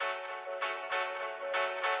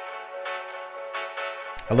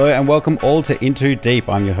Hello and welcome all to Into Deep.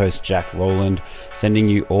 I'm your host, Jack Rowland, sending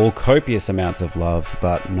you all copious amounts of love,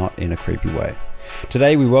 but not in a creepy way.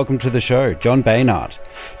 Today we welcome to the show John Beinart.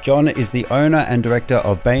 John is the owner and director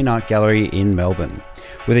of Beinart Gallery in Melbourne.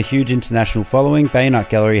 With a huge international following, Beinart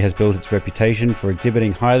Gallery has built its reputation for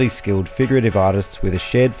exhibiting highly skilled figurative artists with a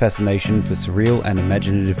shared fascination for surreal and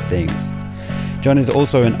imaginative themes. John is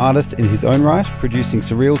also an artist in his own right, producing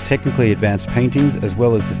surreal, technically advanced paintings as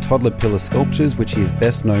well as his toddler pillar sculptures, which he is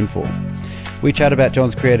best known for. We chat about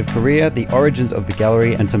John's creative career, the origins of the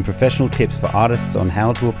gallery, and some professional tips for artists on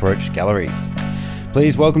how to approach galleries.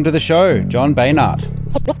 Please welcome to the show, John Beinart.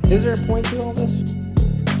 Is there a point to all this?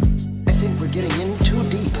 I think we're getting in too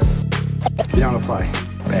deep. You don't apply.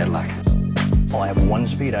 Bad luck. Well, I have one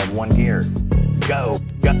speed, I have one gear. Go,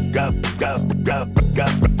 go, go, go, go, go,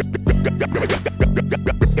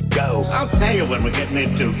 go. I'll tell you when we're getting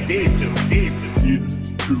in too deep.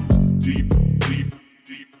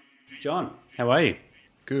 John, how are you?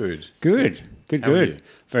 Good. Good. How are you?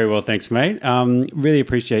 Very well, thanks, mate. Really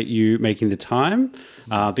appreciate you making the time.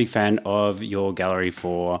 Big fan of your gallery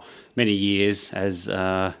for many years. As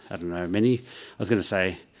I was going to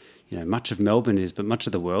say, much of Melbourne is, but much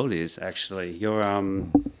of the world is actually. You're, I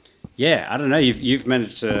don't know. You've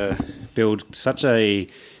managed to build such a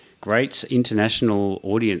great international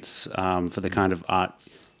audience for the kind of art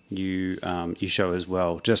you show as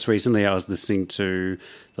well. Just recently, I was listening to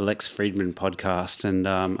the Lex Friedman podcast, and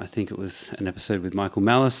I think it was an episode with Michael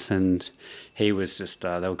Malice, and he was just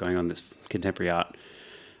they were going on this contemporary art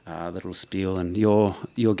little spiel, and your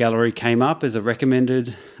gallery came up as a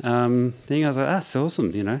recommended thing. I was like, that's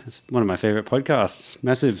awesome. It's one of my favorite podcasts.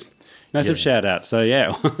 Massive shout out. So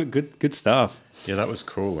yeah, good stuff. Yeah, that was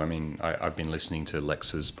cool. I mean, I've been listening to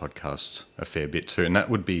Lex's podcast a fair bit too, and that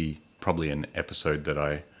would be probably an episode that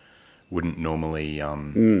I wouldn't normally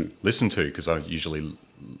listen to, because I usually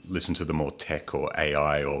listen to the more tech or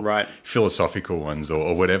AI or philosophical ones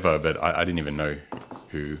or whatever, but I didn't even know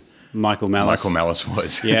who Michael Malice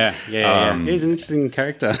was. Yeah. He's an interesting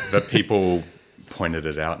character. But people pointed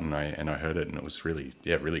it out, and I heard it, and it was really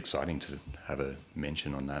exciting to have a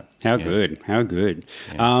mention on that. How good.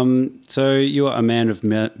 Yeah. So you're a man of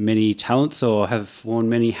many talents, or have worn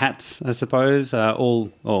many hats, I suppose.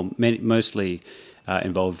 Mostly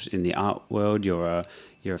involved in the art world. You're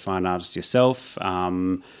a fine artist yourself.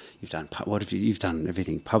 You've done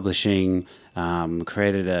everything: publishing,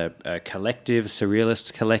 created a collective,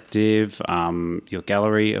 surrealist collective, your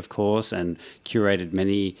gallery, of course, and curated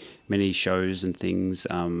many shows and things,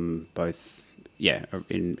 both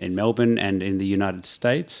in Melbourne and in the United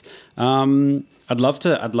States. I'd love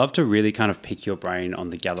to really kind of pick your brain on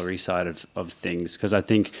the gallery side of things, because I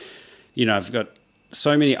think, I've got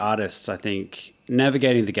so many artists. I think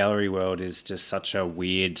navigating the gallery world is just such a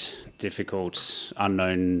weird, difficult,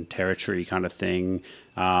 unknown territory kind of thing.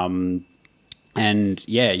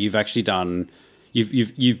 You've actually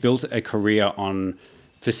you've built a career on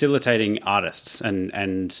facilitating artists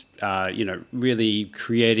and really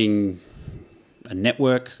creating a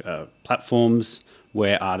network, platforms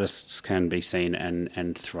where artists can be seen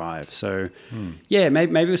and thrive. So,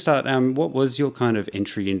 maybe we'll start. What was your kind of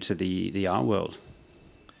entry into the art world?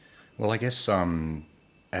 Well, I guess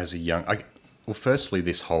as a young... firstly,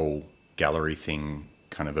 this whole gallery thing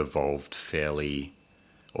kind of evolved fairly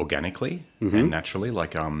organically and naturally.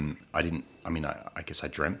 Like, I guess I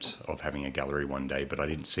dreamt of having a gallery one day, but I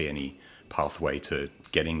didn't see any pathway to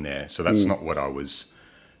getting there. So that's not what I was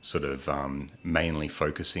sort of mainly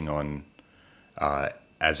focusing on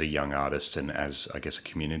as a young artist and as, I guess, a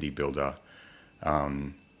community builder.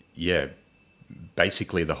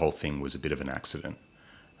 Basically the whole thing was a bit of an accident.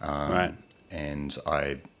 Right. And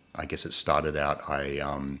I guess it started out, I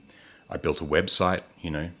built a website,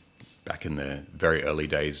 back in the very early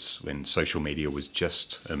days when social media was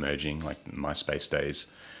just emerging, like MySpace days.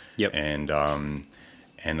 Yep. And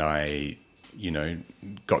I,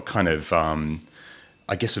 got kind of,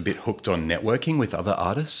 I guess, a bit hooked on networking with other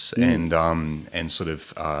artists and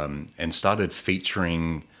started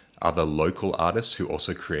featuring other local artists who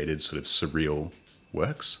also created sort of surreal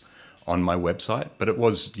works on my website. But it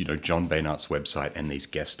was, John Beinart's website and these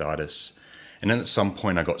guest artists. And then at some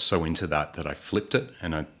point I got so into that I flipped it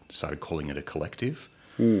and I started calling it a collective.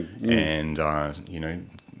 And,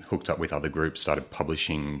 hooked up with other groups, started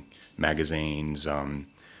publishing magazines. And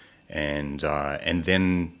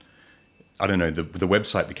then, I don't know, the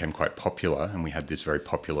website became quite popular and we had this very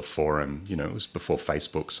popular forum. It was before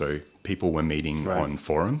Facebook, so people were meeting on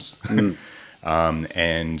forums. And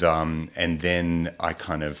then I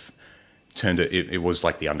kind of turned it was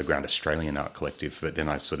like the underground Australian art collective, but then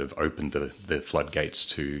I sort of opened the floodgates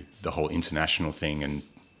to the whole international thing and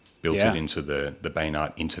built Yeah. it into the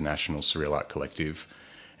Beinart International Surreal Art Collective.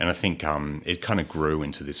 And I think it kind of grew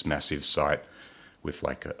into this massive site with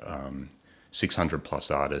like 600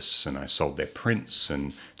 plus artists, and I sold their prints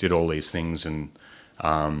and did all these things. And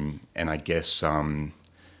I guess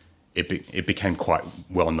it became quite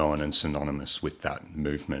well known and synonymous with that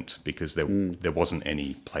movement, because there wasn't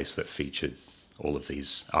any place that featured all of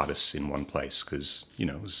these artists in one place, because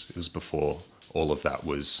it was before all of that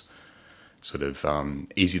was sort of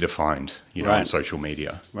easy to find, on social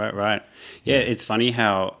media. Right. Yeah, it's funny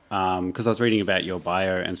how because I was reading about your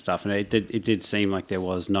bio and stuff, and it did seem like there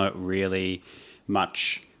was not really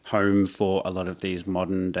much home for a lot of these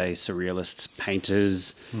modern day surrealist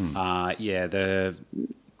painters. The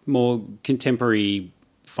more contemporary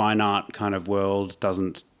fine art kind of world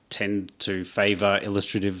doesn't tend to favor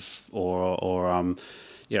illustrative or a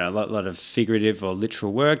lot of figurative or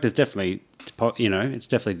literal work. There's definitely, it's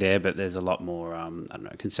definitely there, but there's a lot more,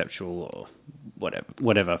 conceptual or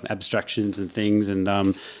whatever abstractions and things.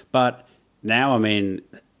 And but now, I mean,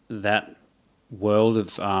 that world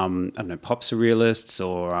of pop surrealists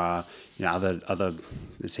or other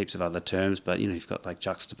there's heaps of other terms, but you've got like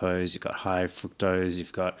juxtapose, you've got high fructose,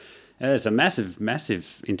 you've got it's a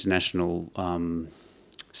massive international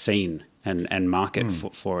scene and market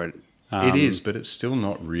for it. It is, but it's still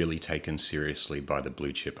not really taken seriously by the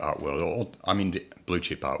blue chip art world. The blue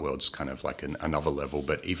chip art world's kind of like another level,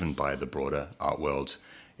 but even by the broader art world,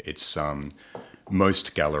 it's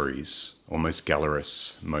most galleries, or most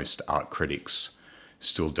gallerists, most art critics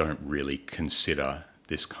still don't really consider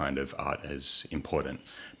this kind of art as important.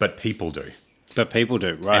 But people do.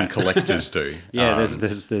 Right? And collectors do. Yeah,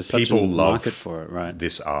 there's such people a love market for it, right?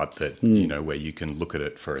 this art that, where you can look at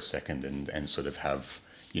it for a second and sort of have,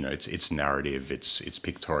 it's narrative, it's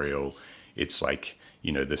pictorial, it's like,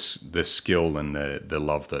 the skill and the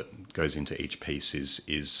love that goes into each piece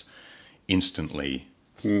is instantly,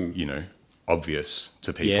 obvious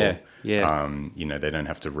to people. Yeah. They don't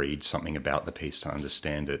have to read something about the piece to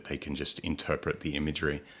understand it. They can just interpret the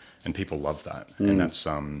imagery, and people love that. And that's,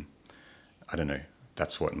 I don't know,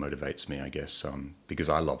 that's what motivates me, I guess, because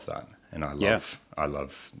I love that. And I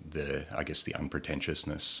love the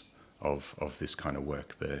unpretentiousness of this kind of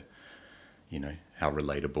work, how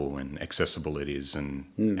relatable and accessible it is,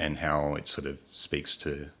 and how it sort of speaks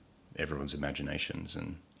to everyone's imaginations.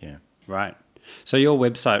 And Right. So your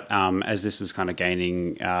website, as this was kind of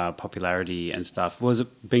gaining popularity and stuff, was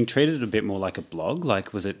it being treated a bit more like a blog?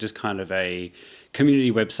 Like, was it just kind of a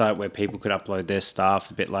community website where people could upload their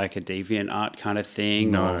stuff, a bit like a DeviantArt kind of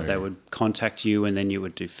thing? No. Or they would contact you and then you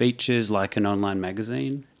would do features like an online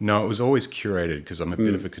magazine? No, it was always curated, because I'm a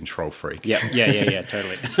bit of a control freak. Yeah,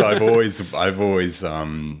 totally. So I've always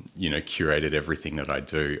curated everything that I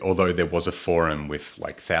do. Although there was a forum with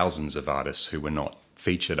like thousands of artists who were not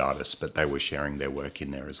featured artists, but they were sharing their work in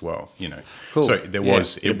there as well. Cool. So it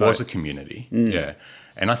was both. a community. Yeah,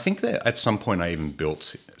 and I think that at some point I even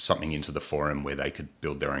built something into the forum where they could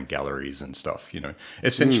build their own galleries and stuff.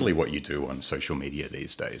 Essentially what you do on social media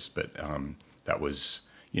these days. But that was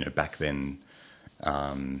back then.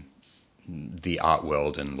 The art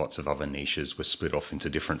world and lots of other niches were split off into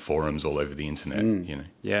different forums all over the internet.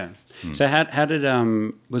 Yeah. So how did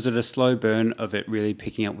was it a slow burn of it really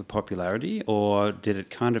picking up with popularity, or did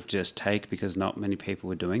it kind of just take because not many people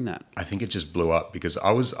were doing that? I think it just blew up because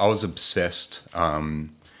I was obsessed,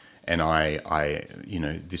 and I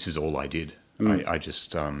this is all I did. I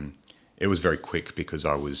just it was very quick because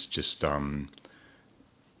I was just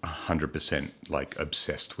 100% like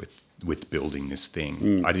obsessed with building this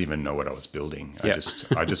thing. I didn't even know what I was building. I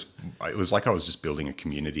just it was like I was just building a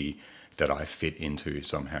community that I fit into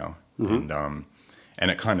somehow. And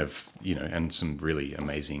it kind of, and some really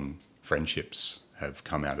amazing friendships have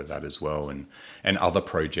come out of that as well, and other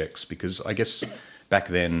projects, because I guess back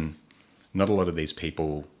then not a lot of these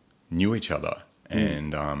people knew each other,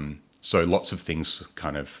 and so lots of things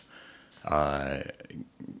kind of I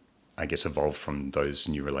guess evolved from those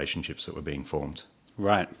new relationships that were being formed.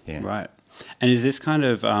 Right. Yeah. Right. And is this kind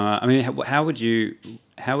of? How would you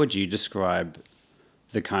describe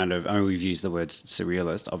the kind of? We've used the word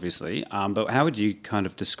surrealist, obviously, but how would you kind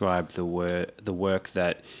of describe the work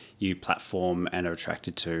that you platform and are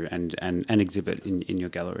attracted to and exhibit in your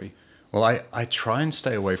gallery? Well, I try and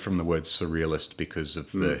stay away from the word surrealist because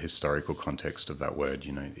of the historical context of that word.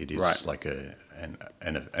 It is like an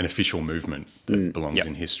official movement that belongs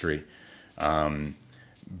in history.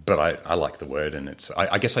 But I like the word, and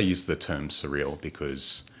I guess I use the term surreal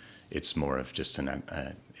because it's more of just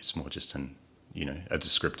a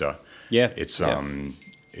descriptor. Yeah. It's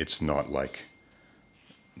not like,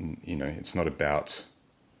 it's not about,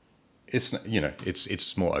 it's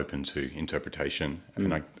it's more open to interpretation,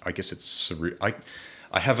 and I guess it's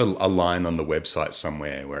I have a line on the website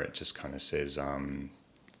somewhere where it just kind of says,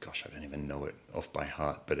 gosh, I don't even know it off by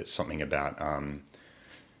heart, but it's something about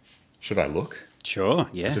should I look? Sure,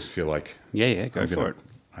 yeah. I just feel like Go for it.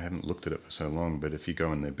 I haven't looked at it for so long, but if you go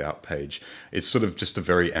on the About page, it's sort of just a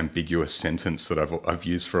very ambiguous sentence that I've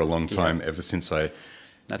used for a long time ever since I've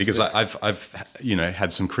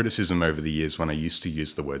had some criticism over the years when I used to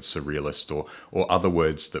use the word surrealist or other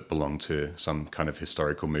words that belong to some kind of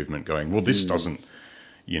historical movement, going, well, this doesn't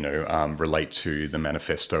relate to the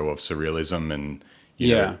manifesto of surrealism, and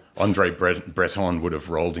you know, Andre Breton would have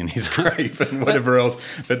rolled in his grave and whatever else.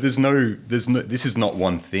 But there's no. This is not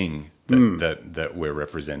one thing that we're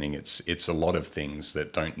representing. It's a lot of things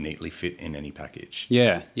that don't neatly fit in any package.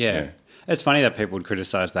 Yeah. It's funny that people would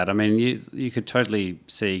criticize that. I mean, you could totally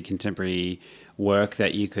see contemporary work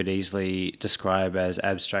that you could easily describe as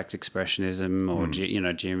abstract expressionism or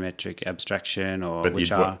geometric abstraction, but you'd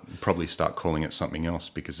probably start calling it something else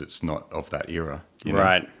because it's not of that era.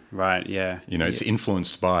 Right, yeah. It's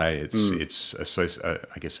influenced by,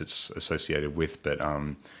 I guess it's associated with, but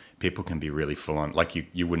people can be really full on. Like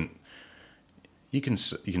you wouldn't, you can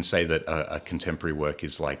say that a contemporary work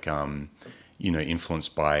is like,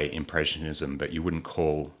 influenced by Impressionism, but you wouldn't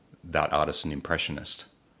call that artist an Impressionist.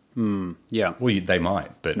 Yeah. Well, they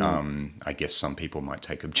might, but I guess some people might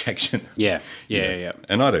take objection. Yeah.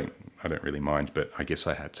 And I don't really mind, but I guess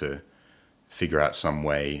I had to figure out some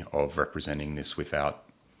way of representing this without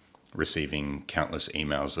receiving countless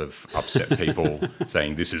emails of upset people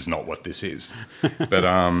saying this is not what this is. But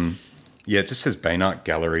it just says Beinart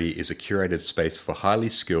Gallery is a curated space for highly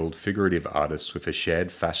skilled figurative artists with a shared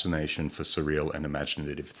fascination for surreal and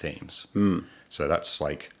imaginative themes. So that's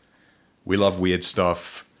like, we love weird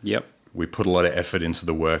stuff. Yep. We put a lot of effort into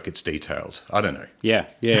the work. It's detailed. I don't know. Yeah.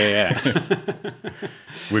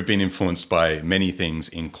 We've been influenced by many things,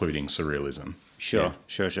 including surrealism. Sure.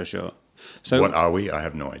 So what are we? I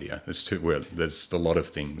have no idea. There's a lot of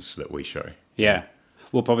things that we show. Yeah.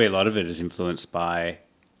 Well, probably a lot of it is influenced by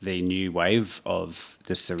the new wave of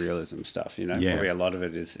the surrealism stuff. Probably a lot of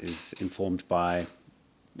it is informed by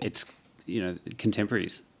its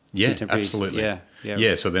contemporaries. Yeah, absolutely.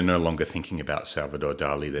 Yeah. So they're no longer thinking about Salvador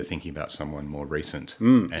Dali. They're thinking about someone more recent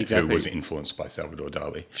and exactly. who was influenced by Salvador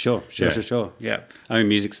Dali. Sure. Yeah. I mean,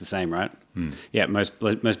 music's the same, right? Yeah.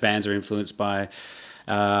 Most bands are influenced by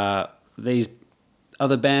these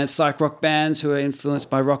other bands, psych rock bands, who are influenced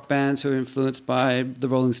by rock bands, who are influenced by the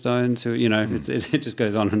Rolling Stones. Who it just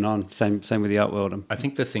goes on and on. Same with the art world. I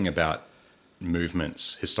think the thing about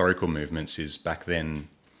movements, historical movements, is back then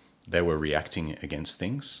they were reacting against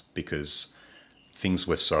things because things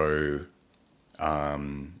were so,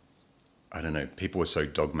 people were so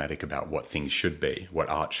dogmatic about what things should be, what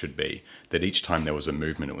art should be, that each time there was a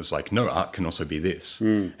movement, it was like, no, art can also be this.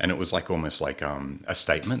 And it was like almost like a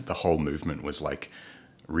statement. The whole movement was like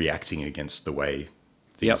reacting against the way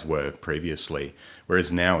things were previously.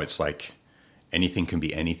 Whereas now it's like anything can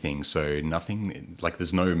be anything. So nothing, like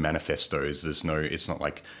there's no manifestos, it's not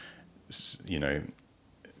like,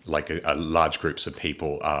 like a large groups of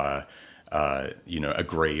people are,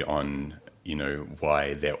 agree on,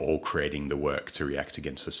 why they're all creating the work to react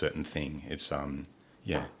against a certain thing. It's,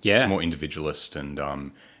 it's more individualist and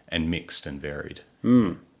mixed and varied.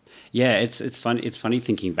 Yeah, it's funny. It's funny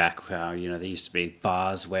thinking back how there used to be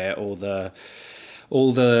bars where all the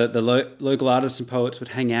local artists and poets would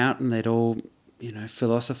hang out and they'd all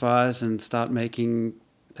philosophize and start making.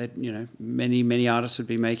 Many artists would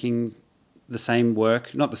be making the same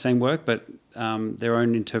work, not the same work, but their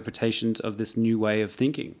own interpretations of this new way of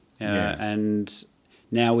thinking. And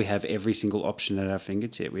now we have every single option at our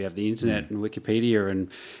fingertip. We have the internet and Wikipedia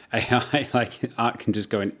and AI. Like art can just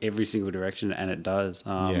go in every single direction, and it does.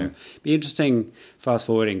 Be interesting fast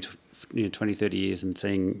forwarding 20, 30 years and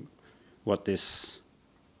seeing what this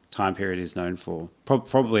time period is known for.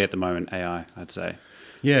 Probably at the moment AI, I'd say.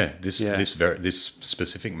 Yeah, this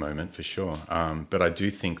specific moment for sure. But I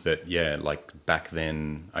do think that like back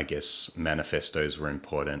then, I guess manifestos were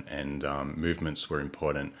important and movements were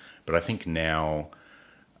important. But I think now,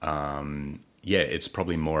 it's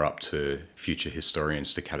probably more up to future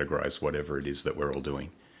historians to categorize whatever it is that we're all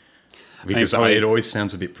doing. Because it always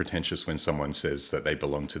sounds a bit pretentious when someone says that they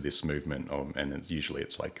belong to this movement, and usually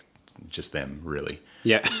it's like just them, really.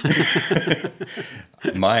 Yeah.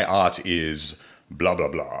 My art is blah, blah,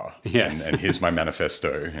 blah. Yeah. And here's my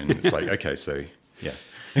manifesto. And it's like, okay, so, yeah.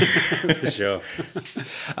 For sure.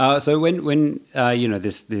 So when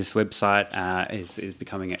this website is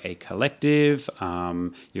becoming a collective,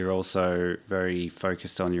 you're also very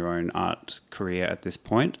focused on your own art career at this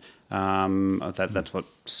point. That's what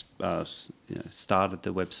started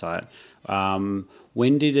the website.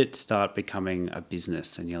 When did it start becoming a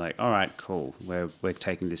business? And you're like, all right, cool, we're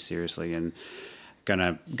taking this seriously and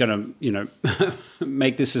gonna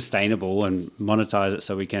make this sustainable and monetize it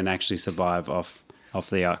so we can actually survive off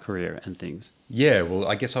the art career and things. Yeah, well,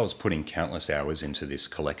 I guess I was putting countless hours into this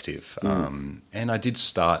collective, and I did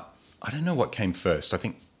start. I don't know what came first. I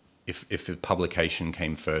think if the publication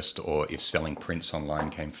came first or if selling prints online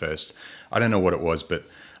came first. I don't know what it was, but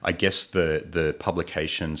I guess the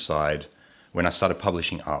publication side, when I started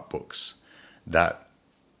publishing art books, that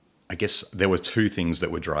I guess there were two things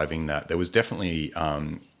that were driving that. There was definitely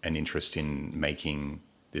an interest in making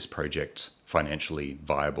this project financially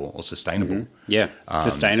viable or sustainable. Mm-hmm. Yeah,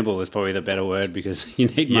 sustainable is probably the better word because you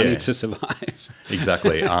need money to survive.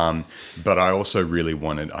 Exactly. But I also really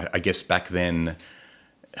wanted, I guess back then,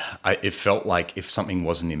 it felt like if something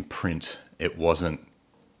wasn't in print, it wasn't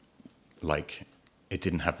like, it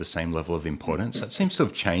didn't have the same level of importance. That seems to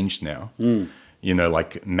have changed now. You know,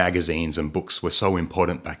 like magazines and books were so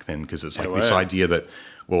important back then because it's like this idea that,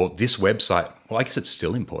 well, this website, well, I guess it's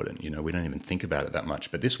still important. You know, we don't even think about it that much,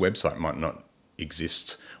 but this website might not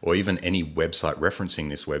exist or even any website referencing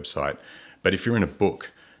this website. But if you're in a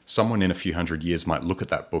book, someone in a few hundred years might look at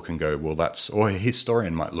that book and go, well, or a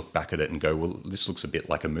historian might look back at it and go, well, this looks a bit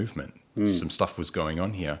like a movement. Some stuff was going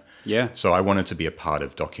on here. Yeah. So I wanted to be a part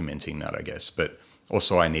of documenting that, I guess. But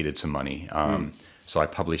also I needed some money. So I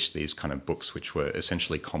published these kind of books, which were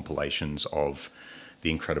essentially compilations of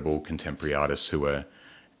the incredible contemporary artists who were,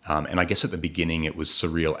 and I guess at the beginning it was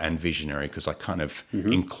surreal and visionary because I kind of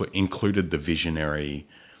included the visionary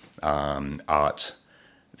art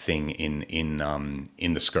thing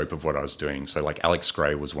in the scope of what I was doing. So like Alex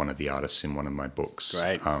Gray was one of the artists in one of my books.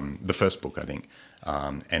 Right. The first book, I think.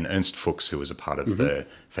 And Ernst Fuchs, who was a part of the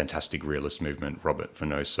fantastic realist movement, Robert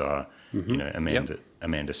Venosa,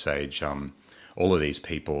 Amanda Sage, all of these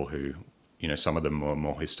people who, you know, some of them were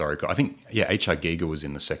more historical. I think, H.R. Giger was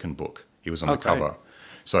in the second book. He was on the cover.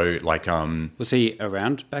 So, like... was he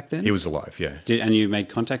around back then? He was alive, yeah. And you made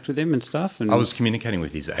contact with him and stuff? And... I was communicating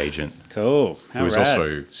with his agent. Cool. Who was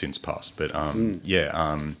also since passed. But,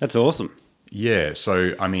 that's awesome. Yeah,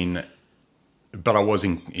 so, I mean... But I was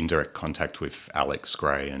in direct contact with Alex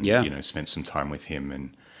Gray and, you know, spent some time with him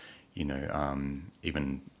and, you know,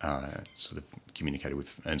 even sort of communicated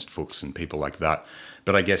with Ernst Fuchs and people like that.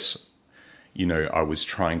 But I guess, you know, I was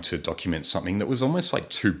trying to document something that was almost like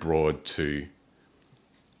too broad to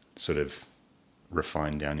sort of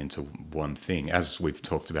refine down into one thing, as we've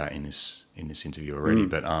talked about in this interview already.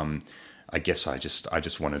 But I guess I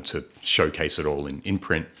just wanted to showcase it all in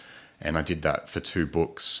print. And I did that for 2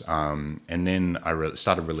 books. And then I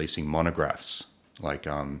started releasing monographs, like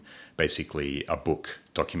basically a book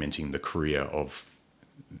documenting the career of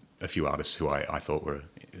a few artists who I thought were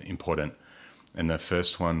important. And the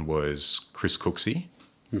first one was Chris Cooksey.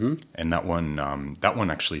 And that one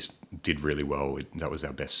actually did really well. That was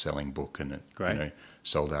our best-selling book, and it you know,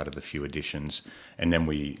 sold out of a few editions. And then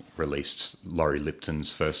we released Laurie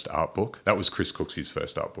Lipton's first art book. That was Chris Cooksey's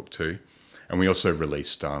first art book too. And we also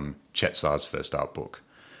released Chet Sar's first art book.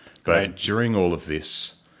 But during all of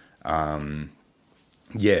this, I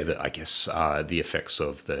guess the effects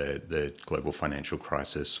of the global financial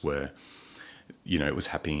crisis were, you know, it was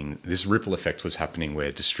happening. This ripple effect was happening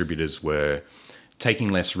where distributors were taking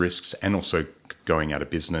less risks and also going out of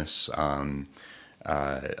business. A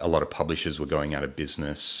lot of publishers were going out of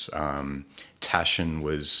business. Taschen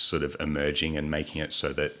was sort of emerging and making it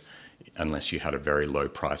so that unless you had a very low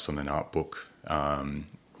price on an art book,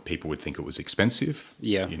 people would think it was expensive.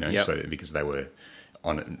 Yeah, you know, so because they were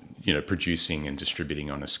on, you know, producing and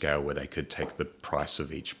distributing on a scale where they could take the price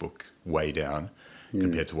of each book way down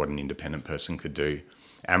compared to what an independent person could do.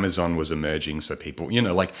 Amazon was emerging, so people, you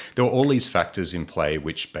know, like there were all these factors in play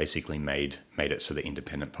which basically made it so that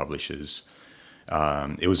independent publishers,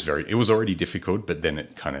 it was already difficult, but then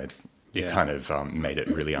it kind of made it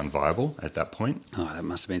really unviable at that point. Oh, that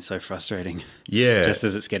must have been so frustrating. Yeah. Just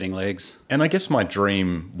as it's getting legs. And I guess my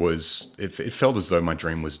dream was, it felt as though my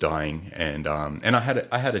dream was dying. And I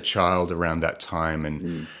had a child around that time,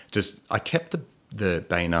 and I kept the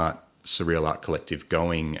Beinart Surreal Art Collective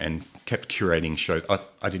going and kept curating shows.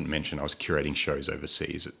 I didn't mention I was curating shows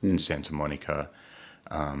overseas in Santa Monica.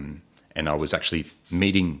 And I was actually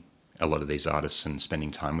meeting a lot of these artists and spending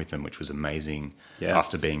time with them, which was amazing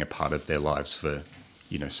after being a part of their lives for,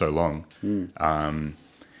 you know, so long.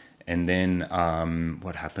 And then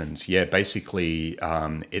what happened? Yeah, basically,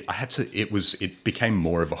 it became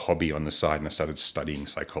more of a hobby on the side, and I started studying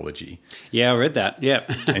psychology. Yeah, I read that. Yeah.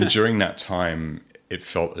 And during that time, it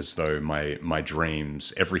felt as though my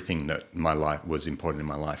dreams, everything that my life was important in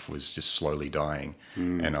my life, was just slowly dying.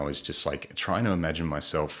 And I was just like trying to imagine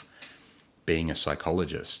myself being a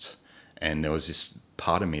psychologist, and there was this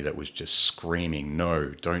part of me that was just screaming,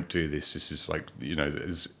 "No, don't do this. This is like,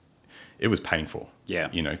 it was painful." Yeah.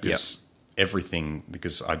 Because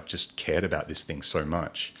because I just cared about this thing so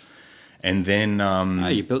much. And then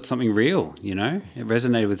You built something real, It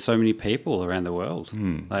resonated with so many people around the world.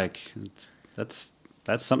 Like that's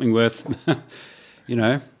something worth,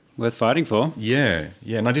 worth fighting for. Yeah.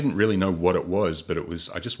 And I didn't really know what it was, but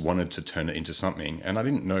I just wanted to turn it into something. And I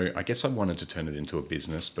didn't know, I guess I wanted to turn it into a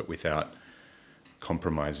business, but without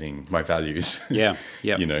compromising my values. Yeah.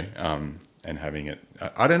 Yeah. And having it,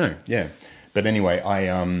 I don't know. Yeah. But anyway,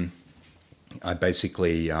 I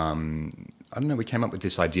basically, I don't know, we came up with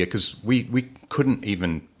this idea because we couldn't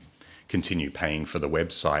even continue paying for the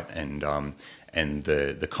website and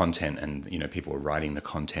the content, and people were writing the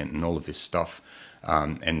content and all of this stuff,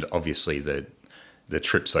 and obviously the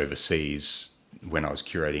trips overseas when I was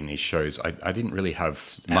curating these shows, I didn't really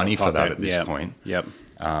have money for that at this point. Yep.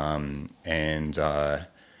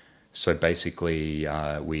 So basically,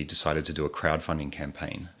 we decided to do a crowdfunding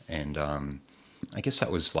campaign, and I guess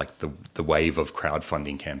that was like the wave of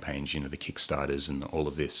crowdfunding campaigns, the Kickstarters and all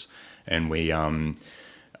of this. And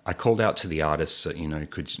I called out to the artists that,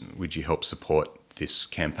 would you help support this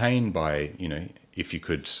campaign by, if you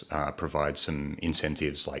could provide some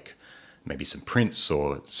incentives, like maybe some prints,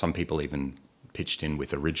 or some people even pitched in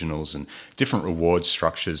with originals and different reward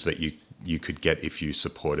structures that you could get if you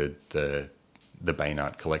supported the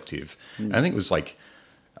Beinart Collective. And I think it was like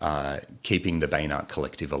keeping the Beinart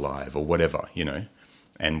Collective alive or whatever,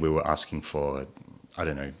 and we were asking for, I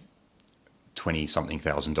don't know,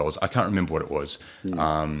 $20,000. I can't remember what it was,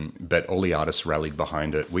 but all the artists rallied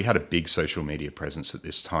behind it. We had a big social media presence at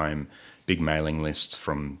this time, big mailing list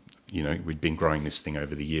from, we'd been growing this thing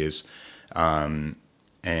over the years, and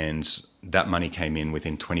that money came in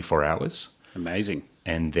within 24 hours. Amazing.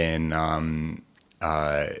 And then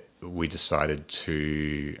we decided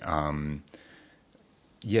to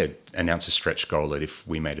announce a stretch goal that if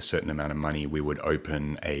we made a certain amount of money, we would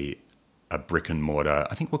open a brick and mortar,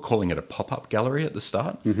 I think we're calling it a pop-up gallery at the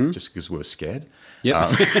start, just because we were scared.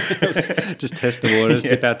 Yep. Just test the waters,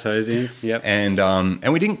 dip our toes in. Yep. And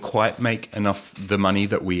we didn't quite make enough the money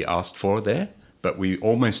that we asked for there, but we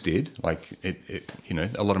almost did. Like it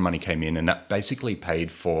a lot of money came in, and that basically paid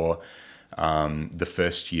for the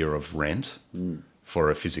first year of rent for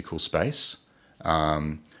a physical space.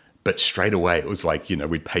 But straight away it was like,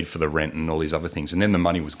 we'd paid for the rent and all these other things, and then the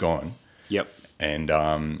money was gone. Yep. And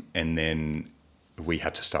then we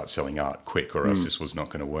had to start selling art quick, or else this was not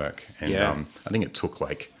going to work. And I think it took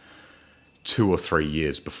like 2 or 3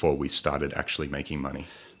 years before we started actually making money.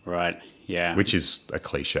 Right. Yeah. Which is a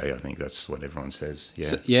cliche. I think that's what everyone says. Yeah.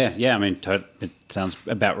 So, yeah. I mean, it sounds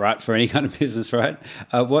about right for any kind of business, right?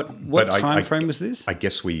 What time frame was this? I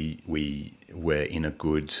guess we were in a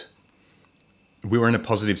good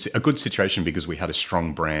situation because we had a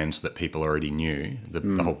strong brand that people already knew,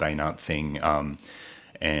 the whole Beinart thing,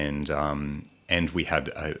 and we had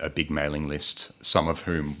a big mailing list, some of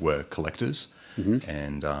whom were collectors,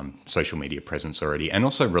 and social media presence already, and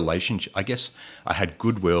also relationship. I guess I had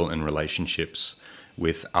goodwill and relationships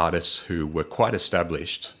with artists who were quite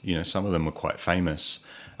established. Some of them were quite famous,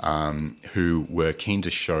 who were keen to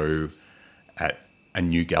show at a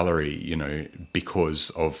new gallery, because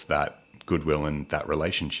of that goodwill and that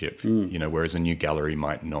relationship, whereas a new gallery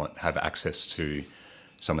might not have access to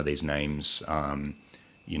some of these names,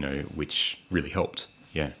 which really helped.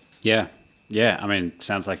 Yeah. I mean, it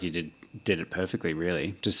sounds like you did it perfectly,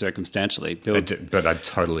 really, just circumstantially. But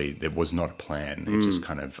it was not a plan. It just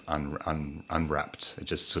kind of unwrapped. It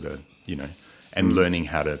just sort of, and learning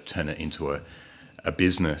how to turn it into a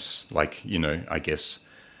business, like, I guess,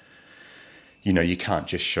 you can't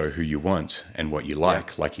just show who you want and what you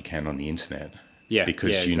like you can on the internet. Yeah.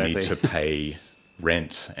 Because you exactly. need to pay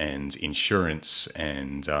rent and insurance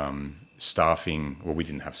and staffing. Well, we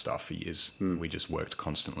didn't have staff for years. We just worked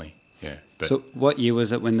constantly. Yeah. But so what year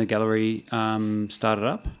was it when the gallery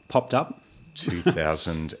popped up?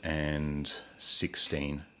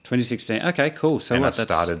 2016. 2016. Okay, cool. So I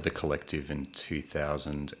started the collective in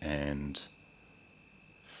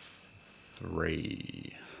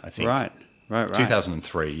 2003, I think. Right.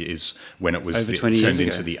 2003 is when it was turned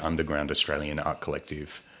into the Underground Australian Art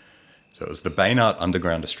Collective. So it was the Beinart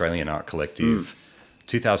Underground Australian Art Collective.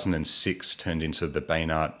 2006 turned into the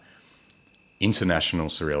Beinart International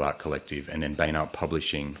Surreal Art Collective, and then Beinart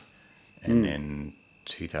Publishing, and then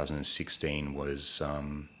 2016 was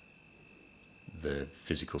the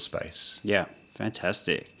physical space. Yeah,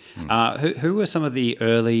 fantastic. Who were some of the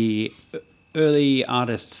early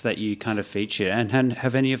artists that you kind of featured, and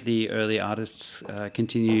have any of the early artists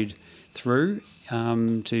continued through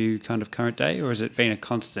to kind of current day, or has it been a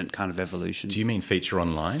constant kind of evolution? Do you mean feature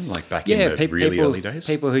online, like back in the really early days?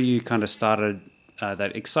 People who you kind of started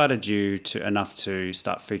that excited you enough to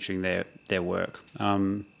start featuring their work.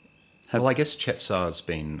 Well, I guess Chetsar's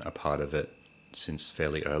been a part of it since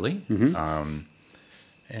fairly early.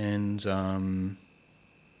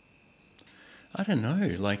 I don't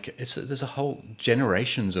know, like there's a whole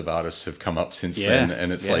generations of artists have come up since then,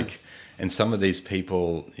 and it's like, and some of these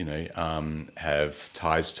people, you know, have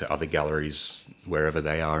ties to other galleries wherever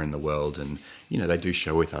they are in the world, and you know, they do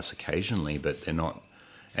show with us occasionally, but they're not,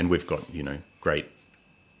 and we've got, you know, great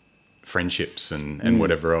friendships and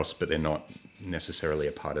whatever else, but they're not necessarily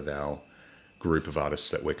a part of our group of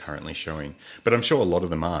artists that we're currently showing. But I'm sure a lot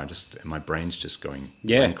of them are. Just my brain's just going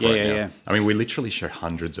blank right now. I mean, we literally show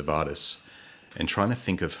hundreds of artists, and trying to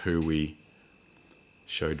think of who we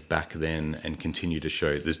showed back then and continue to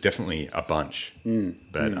show. There's definitely a bunch,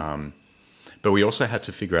 but we also had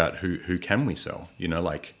to figure out who can we sell. You know,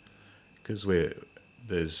 like because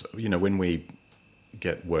there's you know, when we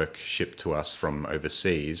get work shipped to us from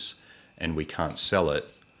overseas and we can't sell it,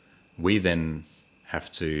 we then have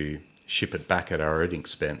to ship it back at our own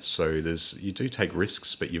expense. So you do take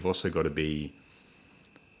risks, but you've also got to be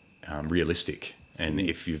realistic. And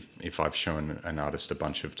if I've shown an artist a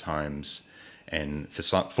bunch of times, and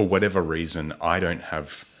for whatever reason I'm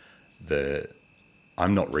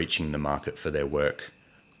not reaching the market for their work,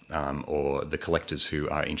 or the collectors who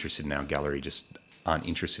are interested in our gallery just aren't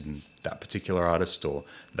interested in that particular artist or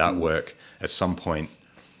that work, at some point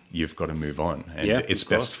you've got to move on, and it's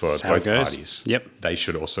best for both parties. They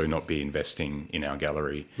should also not be investing in our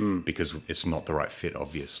gallery because it's not the right fit,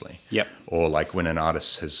 obviously. Or like when an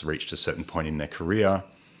artist has reached a certain point in their career,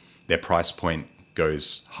 their price point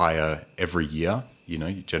goes higher every year, you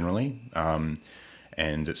know, generally,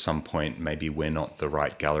 and at some point maybe we're not the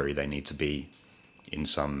right gallery. They need to be in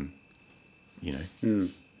some, you know,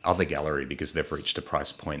 other gallery because they've reached a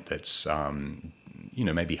price point that's you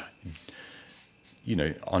know, maybe, you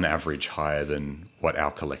know, on average higher than what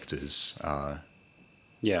our collectors are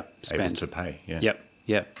able to pay.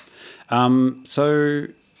 So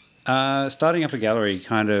starting up a gallery,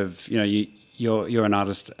 kind of, you know, you're an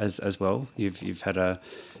artist as well. You've had a,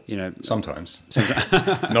 you know, sometimes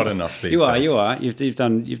not enough these days. You are. You've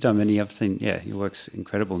done many. I've seen. Yeah, your work's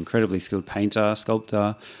incredibly skilled painter,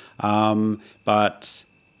 sculptor. But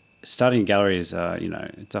starting a gallery is, you know,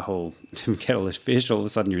 it's a whole kettle of fish. All of a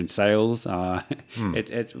sudden, you're in sales. I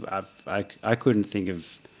couldn't think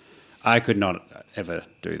of. I could not ever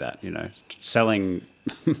do that. You know, selling.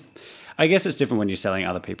 I guess it's different when you're selling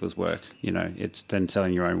other people's work. You know, it's then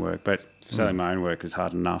selling your own work. But selling my own work is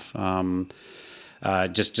hard enough.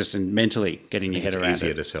 Just mentally getting your head around it. It's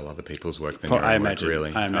easier to sell other people's work than your own work,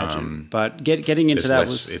 really. I imagine. But getting into that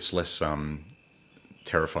it's less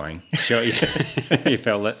terrifying. Sure, you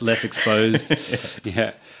felt less exposed.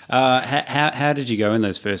 How did you go in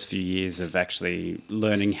those first few years of actually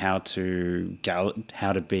learning how to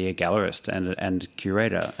be a gallerist and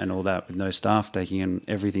curator and all that with no staff, taking in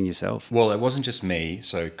everything yourself? Well, it wasn't just me.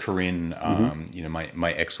 So Corinne, you know,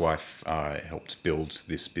 my ex-wife helped build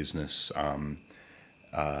this business, you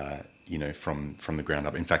know, from the ground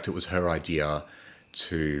up. In fact, it was her idea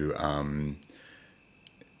to.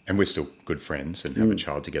 And we're still good friends and have a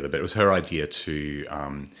child together, but it was her idea to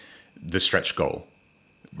the stretch goal,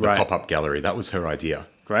 the pop-up gallery. That was her idea.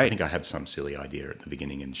 Great. I think I had some silly idea at the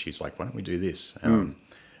beginning, and she's like, "Why don't we do this?"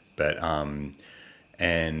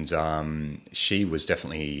 She was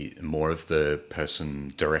definitely more of the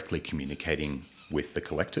person directly communicating with the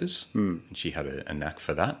collectors. And she had a knack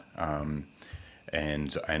for that.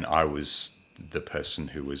 And I was the person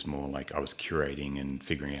who was more like, I was curating and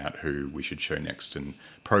figuring out who we should show next and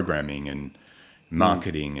programming and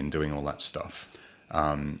marketing and doing all that stuff.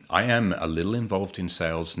 I am a little involved in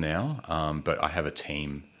sales now, but I have a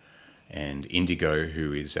team, and Indigo,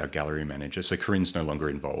 who is our gallery manager. So Corinne's no longer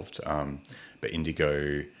involved, but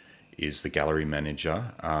Indigo is the gallery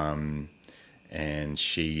manager, and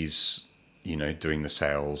she's, you know, doing the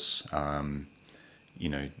sales, you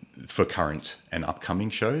know, for current and upcoming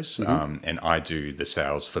shows, and I do the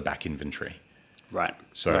sales for back inventory. Right.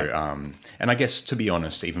 So, and I guess, to be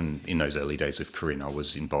honest, even in those early days with Corinne, I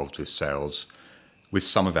was involved with sales with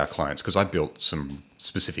some of our clients, because I built some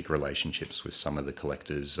specific relationships with some of the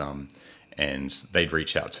collectors, and they'd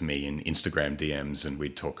reach out to me in Instagram DMs, and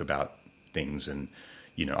we'd talk about things, and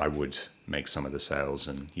I would make some of the sales,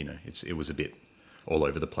 and it was a bit all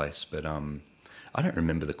over the place. But I don't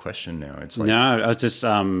remember the question now. It's like, no, it's just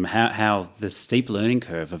how the steep learning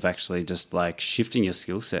curve of actually just like shifting your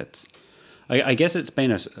skill sets. I guess it's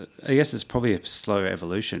probably a slow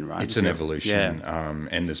evolution, right? It's an evolution, yeah.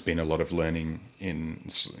 And there's been a lot of learning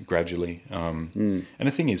gradually. And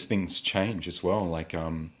the thing is, things change as well. Like,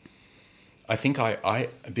 I think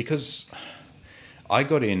because I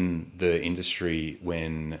got in the industry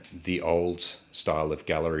when the old style of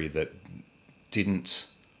gallery that didn't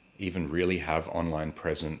even really have online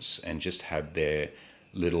presence and just had their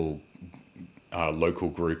little local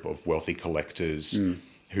group of wealthy collectors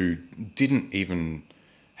who didn't even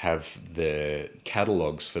have the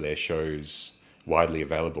catalogs for their shows widely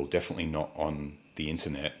available, definitely not on the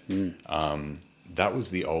internet. That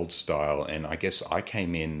was the old style, and I guess I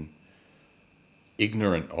came in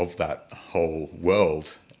ignorant of that whole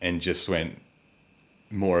world and just went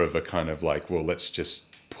more of a kind of like, well, let's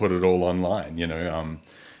just put it all online,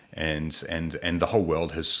 and the whole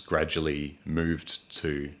world has gradually moved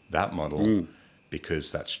to that model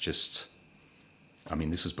because that's just, I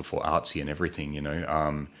mean, this was before Artsy and everything,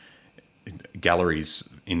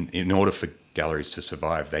 galleries, in order for galleries to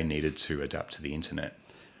survive, they needed to adapt to the internet.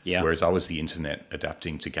 Yeah. Whereas I was the internet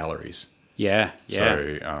adapting to galleries. Yeah.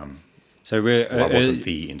 So, I wasn't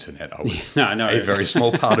the internet. I was no. a very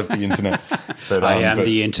small part of the internet. But, I am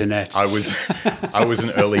the internet. I was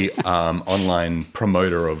an early online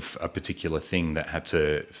promoter of a particular thing that had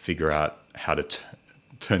to figure out how to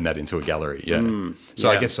turn that into a gallery. Yeah. So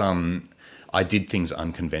I guess I did things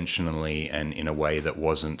unconventionally and in a way that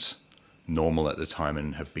wasn't normal at the time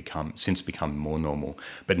and have since become more normal.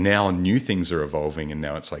 But now new things are evolving, and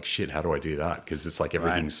now it's like, shit, how do I do that? Because it's like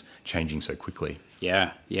everything's changing so quickly.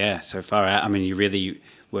 Yeah, so far out. I mean, you really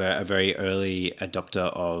were a very early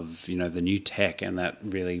adopter of, the new tech, and that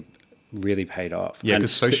really, really paid off. Yeah,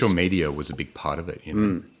 because social media was a big part of it,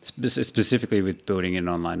 Specifically with building an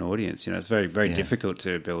online audience. It's very, very difficult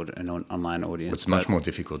to build an online audience. It's much more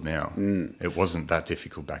difficult now. It wasn't that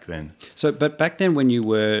difficult back then. So, but back then when you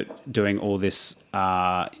were doing all this,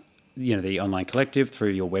 the online collective through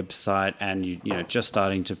your website, and you just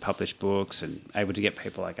starting to publish books and able to get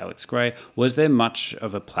people like Alex Gray, was there much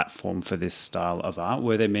of a platform for this style of art?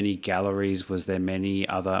 Were there many galleries? Was there many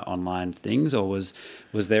other online things, or was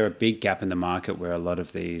there a big gap in the market where a lot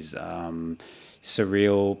of these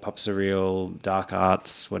surreal, pop surreal, dark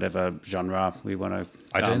arts, whatever genre we want to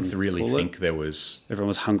I don't really think there was... Everyone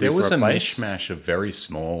was hungry for a place. There was a mishmash of very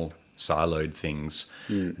small siloed things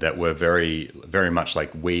that were very, very much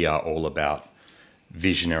like, we are all about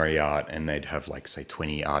visionary art, and they'd have like, say,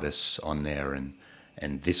 20 artists on there, and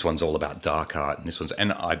this one's all about dark art, and this one's...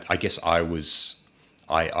 And I guess I was...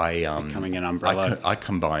 becoming an umbrella. I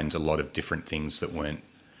combined a lot of different things that weren't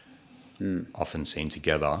often seen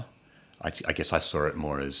together. I guess I saw it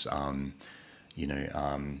more as,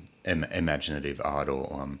 imaginative art,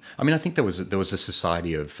 or I think there was a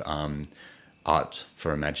society of art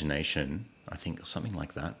for imagination, I think, or something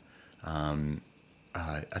like that.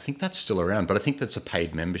 I think that's still around, but I think that's a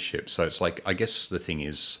paid membership. So it's like, I guess the thing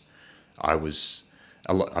is,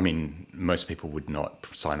 most people would not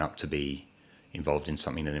sign up to be involved in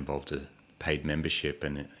something that involved a paid membership,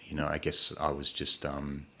 and I guess I was just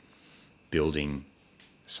building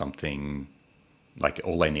something. Like,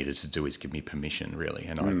 all they needed to do is give me permission, really,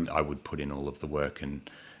 and I would put in all of the work, and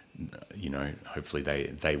hopefully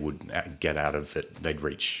they would get out of it. They'd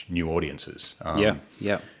reach new audiences.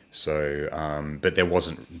 So, but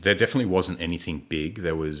there definitely wasn't anything big.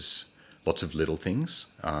 There was lots of little things,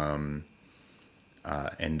 and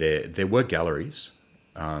there were galleries,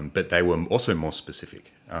 but they were also more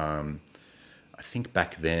specific. I think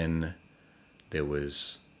back then there were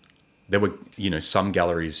some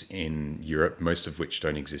galleries in Europe, most of which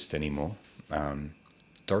don't exist anymore.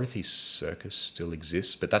 Dorothy's Circus still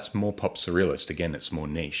exists, but that's more pop surrealist. Again, it's more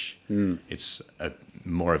niche. It's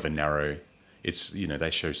more of a narrow...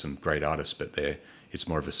 they show some great artists, but it's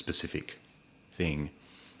more of a specific thing.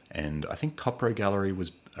 And I think Copro Gallery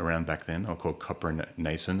was around back then, or called Copro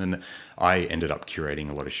Nason, and I ended up curating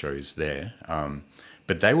a lot of shows there.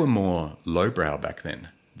 But they were more lowbrow back then.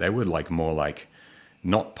 They were more like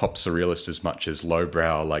not pop surrealist as much as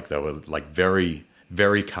lowbrow. Like, they were like very,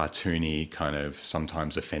 very cartoony, kind of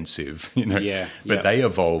sometimes offensive, But they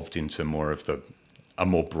evolved into more of a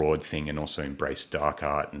more broad thing, and also embraced dark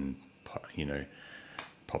art and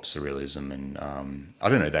pop surrealism, and I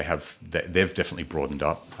don't know. They've definitely broadened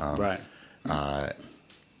up. Right.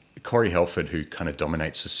 Corey Helford, who kind of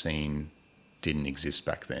dominates the scene, didn't exist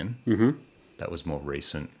back then. Mm-hmm. That was more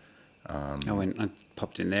recent. I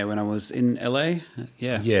popped in there when I was in LA.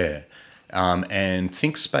 Yeah. Yeah. And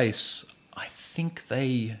ThinkSpace, I think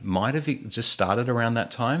they might have just started around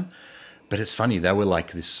that time. But it's funny, they were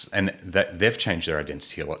like this, and they've changed their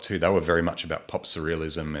identity a lot too. They were very much about pop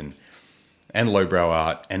surrealism and lowbrow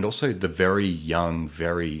art, and also the very young,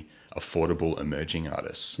 very affordable emerging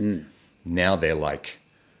artists. Now they're like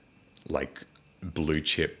blue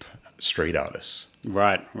chip street artists.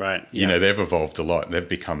 Right. You know, they've evolved a lot. They've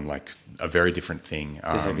become like a very different thing.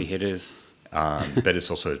 The heavy hitters. But it's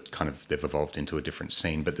also kind of, they've evolved into a different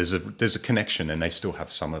scene. But there's a connection, and they still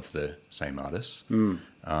have some of the same artists.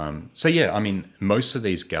 So yeah, I mean, most of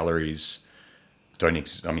these galleries don't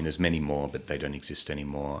exist. I mean, there's many more, but they don't exist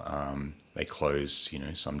anymore. They closed, you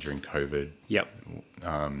know, some during COVID. Yep.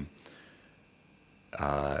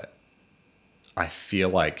 I feel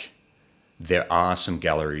like there are some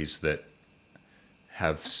galleries that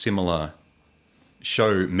have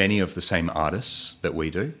show many of the same artists that we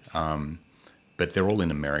do, but they're all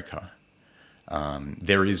in America.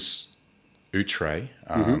 There is Outre,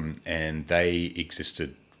 and they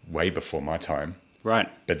existed way before my time. Right.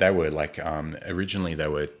 But they were like, originally they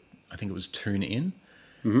were, I think it was Tune In.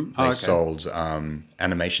 Mm-hmm. They sold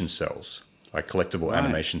animation cells, like collectible Right.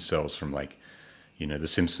 animation cells from like, you know, The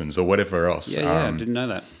Simpsons or whatever else. Yeah, I didn't know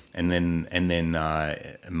that. And then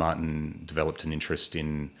Martin developed an interest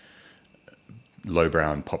in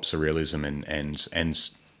lowbrow and pop surrealism,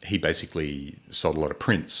 and he basically sold a lot of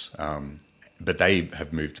prints. But they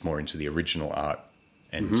have moved more into the original art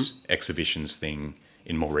and exhibitions thing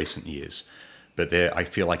in more recent years. But I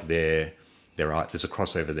feel like their art, there's a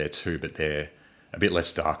crossover there too, but they're a bit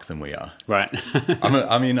less dark than we are. Right.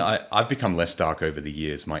 I've become less dark over the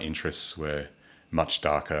years. My interests were much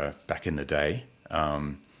darker back in the day,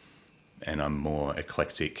 and I'm more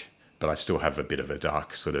eclectic, but I still have a bit of a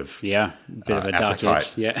dark sort of Bit of a dark appetite.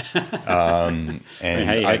 edge. Yeah. And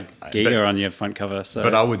Hey, you had Giga on your front cover. So.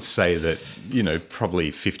 But I would say that, you know,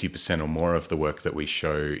 probably 50% or more of the work that we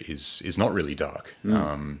show is not really dark.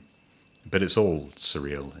 But it's all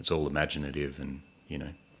surreal. It's all imaginative, and, you know.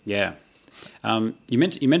 Yeah. You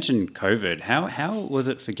mentioned COVID. How was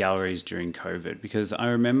it for galleries during COVID? Because I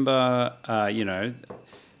remember, you know,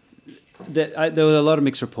 there were a lot of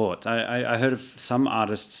mixed reports. I heard of some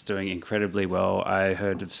artists doing incredibly well. I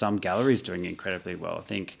heard of some galleries doing incredibly well. I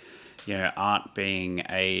think, you know, art being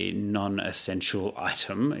a non-essential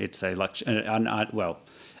item, it's a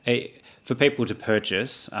for people to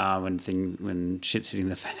purchase when shit's hitting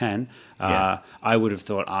the fan. I would have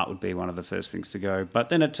thought art would be one of the first things to go. But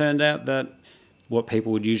then it turned out that what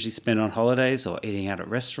people would usually spend on holidays or eating out at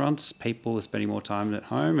restaurants, people were spending more time at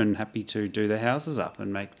home and happy to do their houses up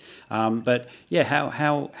and make. But yeah,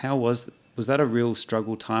 how was that a real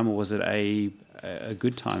struggle time, or was it a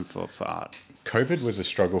good time for art? COVID was a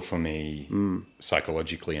struggle for me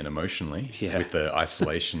psychologically and emotionally with the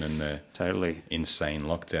isolation and the totally insane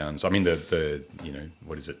lockdowns. I mean, the you know,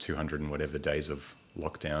 what is it, 200 and whatever days of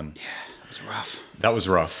lockdown. Yeah, it was rough. That was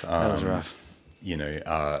rough. That was rough. You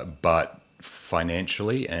know, but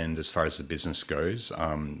financially and as far as the business goes,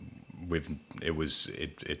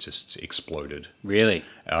 it just exploded. Really?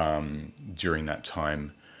 During that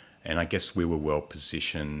time. And I guess we were well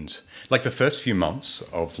positioned. Like the first few months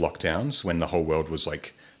of lockdowns, when the whole world was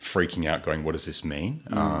like freaking out, going, what does this mean?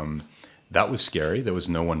 That was scary. There was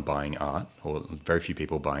no one buying art, or very few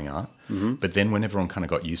people buying art. But then when everyone kind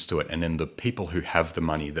of got used to it, and then the people who have the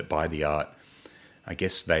money that buy the art, I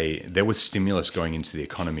guess there was stimulus going into the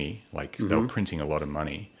economy. Like they were printing a lot of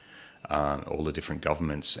money, all the different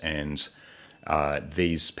governments. And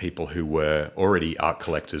these people who were already art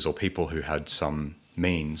collectors, or people who had some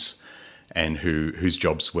means, and whose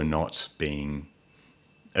jobs were not being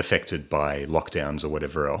affected by lockdowns or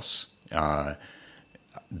whatever else,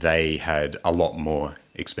 they had a lot more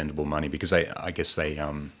expendable money, because I guess they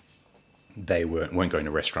weren't going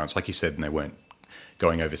to restaurants, like you said, and they weren't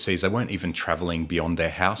going overseas. They weren't even traveling beyond their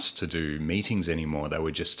house to do meetings anymore. They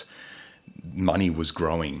were just, money was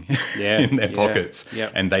growing in their pockets,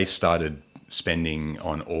 and they started spending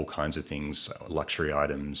on all kinds of things, luxury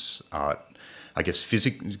items, art. I guess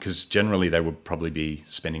because generally they would probably be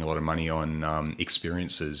spending a lot of money on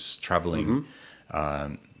experiences, traveling.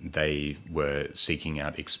 They were seeking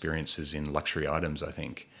out experiences in luxury items, I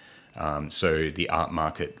think. So the art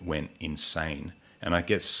market went insane. And I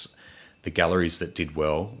guess the galleries that did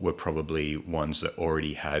well were probably ones that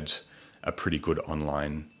already had a pretty good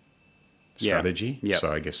online strategy.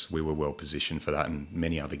 So I guess we were well positioned for that, and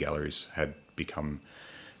many other galleries had become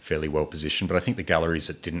fairly well positioned. But I think the galleries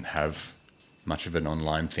that didn't have much of an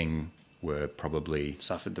online thing were probably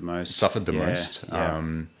Suffered the most.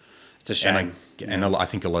 Yeah. It's a shame. I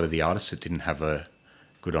think a lot of the artists that didn't have a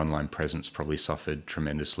good online presence probably suffered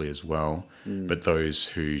tremendously as well. But those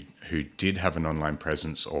who did have an online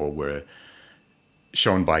presence or were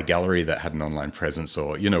shown by a gallery that had an online presence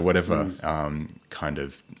or, whatever,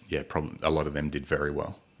 probably a lot of them did very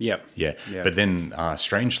well. Yep. Yeah. But then,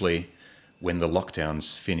 strangely, when the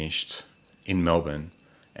lockdowns finished in Melbourne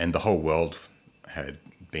and the whole world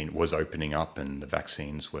was opening up and the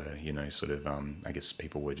vaccines were, I guess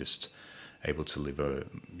people were just able to live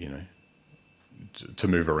to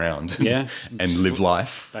move around and live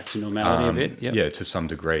life. Back to normality a bit. Yep. Yeah, to some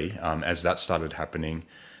degree. As that started happening,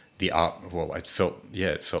 the art, it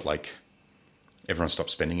felt like everyone stopped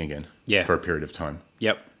spending again for a period of time.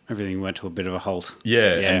 Yep. Everything went to a bit of a halt.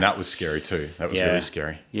 Yeah, and that was scary too. That was really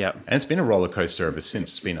scary. Yeah. And it's been a roller coaster ever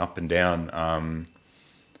since. It's been up and down.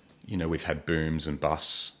 We've had booms and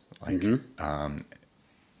busts.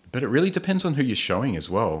 But it really depends on who you're showing as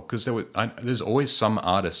well. Because there's always some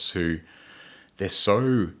artists who they're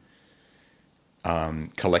so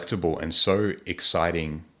collectible and so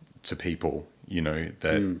exciting to people,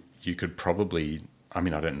 that you could probably... I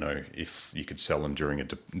mean, I don't know if you could sell them during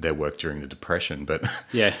their work during the Depression, but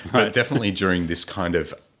but definitely during this kind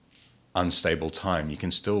of unstable time, you can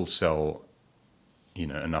still sell,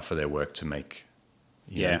 enough of their work to make,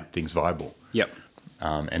 things viable. Yep.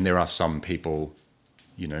 And there are some people,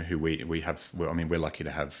 who we have. Well, I mean, we're lucky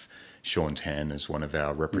to have Sean Tan as one of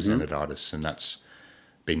our represented artists, and that's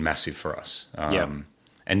been massive for us.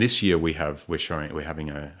 And this year we're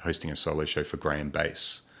hosting a solo show for Graham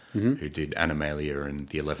Bass. Who did Animalia and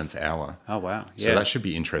The 11th Hour. Oh, wow. Yeah. So that should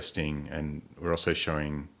be interesting. And we're also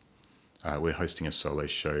we're hosting a solo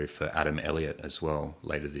show for Adam Elliott as well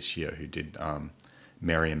later this year, who did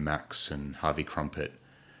Mary and Max and Harvey Crumpet.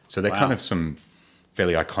 So they're kind of some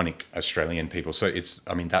fairly iconic Australian people. So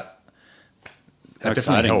that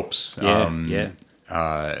definitely helps.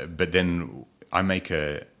 But then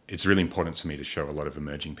it's really important to me to show a lot of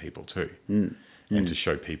emerging people too. And to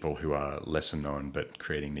show people who are lesser known but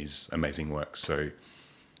creating these amazing works. So,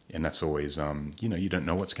 and that's always, you don't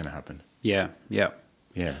know what's going to happen. Yeah.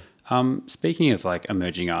 Speaking of like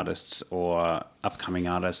emerging artists or upcoming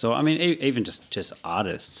artists, or I mean, even just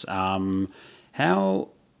artists, how,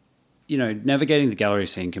 navigating the gallery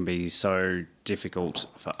scene can be so difficult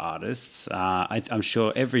for artists. I'm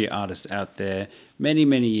sure every artist out there, many,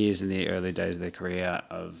 many years in the early days of their career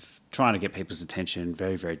of trying to get people's attention,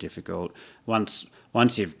 very, very difficult. Once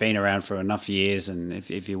you've been around for enough years, and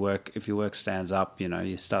if your work stands up,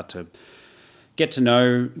 you start to get to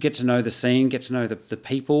know the scene, get to know the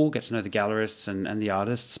people, get to know the gallerists and the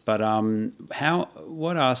artists. But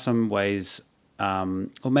what are some ways,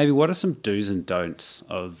 or maybe what are some do's and don'ts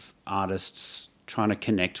of artists trying to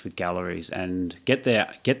connect with galleries and get their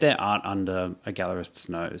art under a gallerist's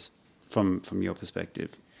nose, from your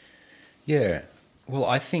perspective? Yeah. Well,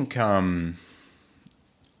 I think, I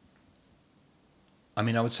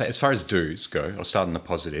would say as far as do's go, I'll start on the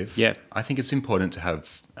positive. Yeah. I think it's important to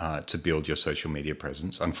have, to build your social media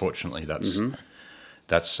presence. Unfortunately,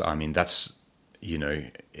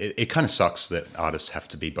 it kind of sucks that artists have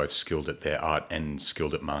to be both skilled at their art and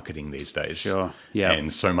skilled at marketing these days. Sure, yeah.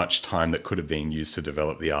 And so much time that could have been used to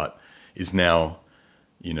develop the art is now,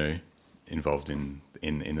 involved in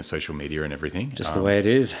the social media and everything. Just the way it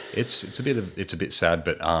is. It's a bit sad,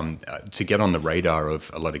 but to get on the radar of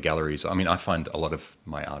a lot of galleries, I find a lot of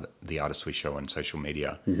the artists we show on social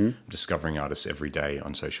media, I'm discovering artists every day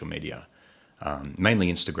on social media,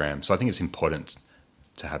 mainly Instagram. So I think it's important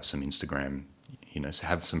to have some Instagram, to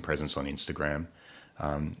have some presence on Instagram.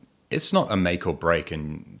 It's not a make or break,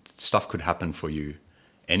 and stuff could happen for you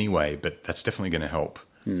anyway, but that's definitely going to help.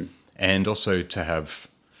 And also to have,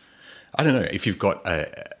 I don't know, if you've got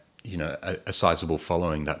a sizable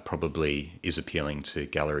following, that probably is appealing to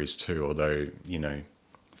galleries too. Although,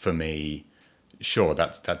 for me, sure,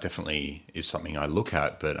 that definitely is something I look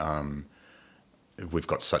at. But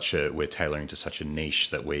we're tailoring to such a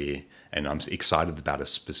niche and I'm excited about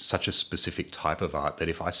such a specific type of art that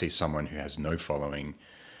if I see someone who has no following,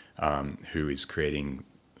 who is creating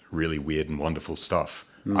really weird and wonderful stuff,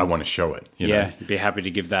 I want to show it. You'd be happy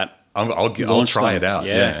to give that. I'll try it out.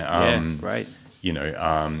 Right.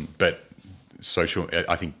 But social,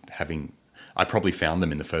 I think I probably found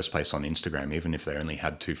them in the first place on Instagram, even if they only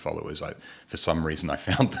had 2 followers. For some reason, I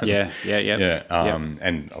found them.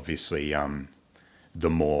 And obviously, the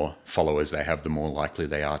more followers they have, the more likely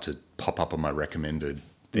they are to pop up on my recommended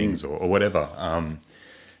things or whatever.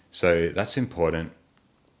 So that's important.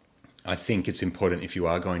 I think it's important if you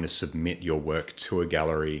are going to submit your work to a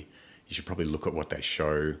gallery, you should probably look at what they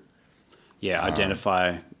show. Yeah,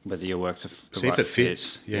 identify whether your work's See if it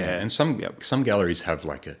fits. fit. Yeah. And some galleries have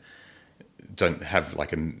don't have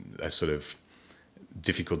a sort of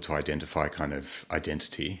difficult to identify kind of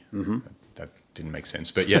identity. Mm-hmm. That didn't make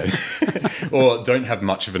sense, but yeah. Or don't have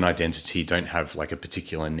much of an identity, don't have like a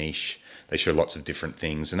particular niche. They show lots of different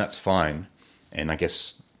things, and that's fine. And I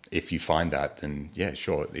guess if you find that, then yeah,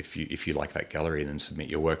 sure. If you like that gallery, then submit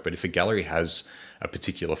your work. But if a gallery has a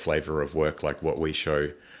particular flavor of work like what we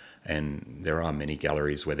show, and there are many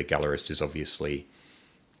galleries where the gallerist is obviously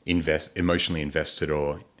emotionally invested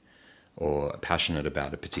or passionate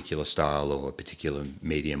about a particular style or a particular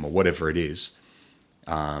medium or whatever it is,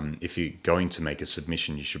 if you're going to make a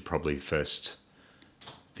submission, you should probably first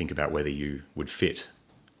think about whether you would fit.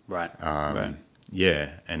 Right. Right.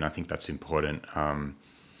 Yeah, and I think that's important. And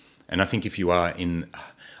I think if you are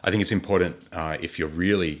I think it's important if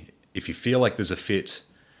you feel like there's a fit,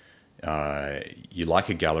 you like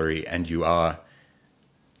a gallery and you are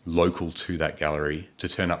local to that gallery, to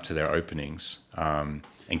turn up to their openings and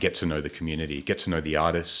get to know the community, get to know the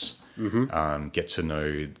artists, get to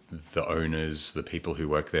know the owners, the people who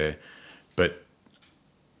work there. But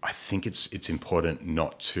I think it's important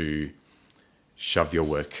not to shove your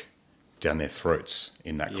work down their throats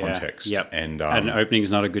in that context. Yep. And an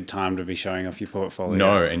opening's not a good time to be showing off your portfolio.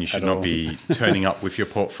 No, and you should not be turning up with your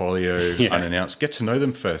portfolio unannounced. Get to know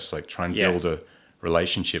them first, like try and build a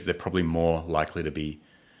relationship. They're probably more likely to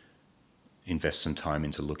invest some time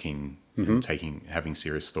into looking and having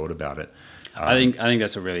serious thought about it. I think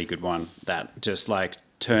that's a really good one. That just like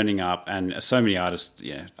turning up, and so many artists,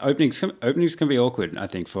 openings can be awkward, I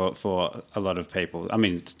think, for a lot of people. I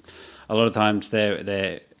mean, a lot of times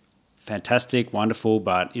they're fantastic, wonderful,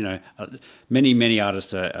 but many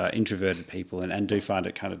artists are introverted people and do find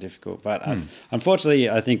it kind of difficult. But unfortunately,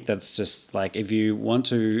 I think that's just like, if you want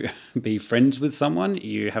to be friends with someone,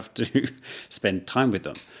 you have to spend time with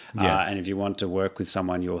them. And if you want to work with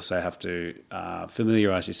someone, you also have to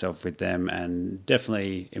familiarize yourself with them and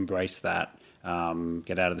definitely embrace that.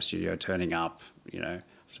 Get out of the studio, turning up,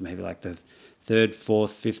 after maybe like the third,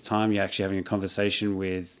 fourth, fifth time you're actually having a conversation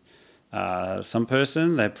with some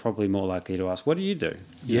person, they're probably more likely to ask, what do you do?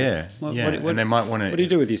 What, and they might want to... What do you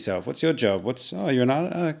do with yourself? What's your job? You're an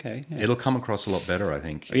artist? Oh, okay. Yeah. It'll come across a lot better, I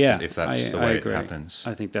think, if that's the way it happens.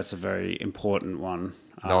 I think that's a very important one.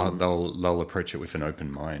 They'll approach it with an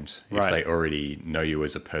open mind. If they already know you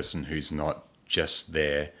as a person who's not just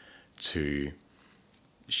there to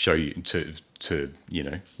show you,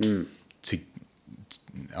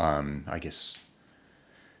 I guess...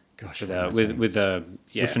 Gosh, with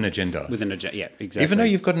an agenda. With an agenda, yeah, exactly. Even though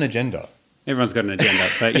you've got an agenda. Everyone's got an agenda,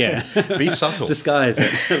 but yeah. Be subtle. Disguise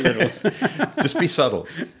it a little. Just be subtle.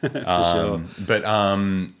 Sure. But,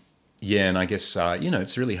 and I guess,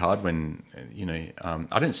 it's really hard when,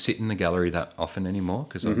 I don't sit in the gallery that often anymore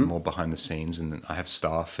because I'm more behind the scenes and I have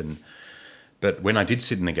staff. But when I did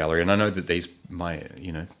sit in the gallery, and I know that the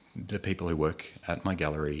people who work at my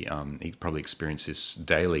gallery probably experience this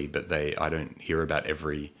daily, but I don't hear about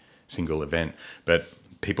every single event. But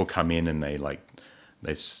people come in and they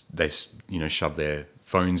shove their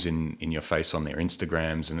phones in your face on their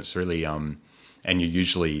Instagrams, and it's really and you're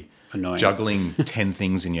usually annoying. Juggling 10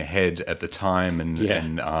 things in your head at the time,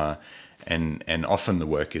 and often the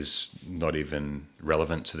work is not even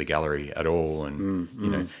relevant to the gallery at all.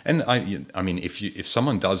 And and I mean, if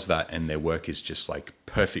someone does that and their work is just like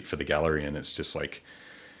perfect for the gallery, and it's just like,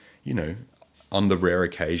 on the rare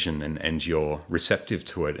occasion, and you're receptive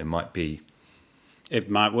to it, it might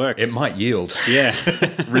work. It might yield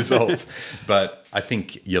results, but I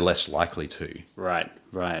think you're less likely to. Right.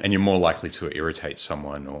 And you're more likely to irritate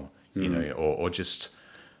someone, or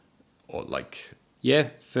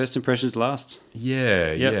first impressions last.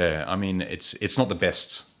 Yeah. I mean, it's not the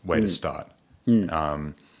best way to start.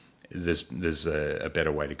 There's a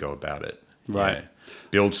better way to go about it. Right. Yeah.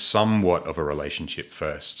 Build somewhat of a relationship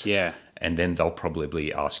first. Yeah. And then they'll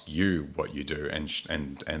probably ask you what you do,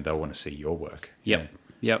 and they'll want to see your work. Yep.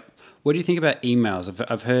 What do you think about emails?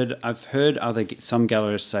 I've heard some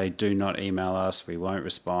gallerists say, "Do not email us. We won't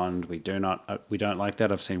respond. We don't like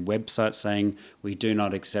that." I've seen websites saying we do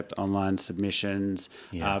not accept online submissions.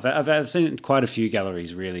 Yeah. I've seen quite a few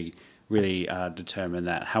galleries really determine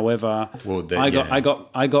that. However,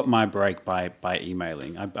 I got my break by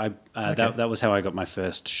emailing. That was how I got my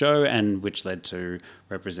first show, and which led to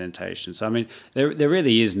representation. So I mean, there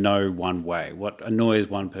really is no one way. What annoys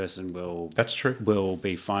one person that's true will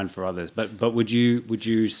be fine for others. But would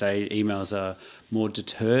you say emails are more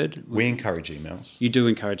deterred? We encourage emails. You do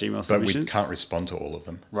encourage email submissions, but we can't respond to all of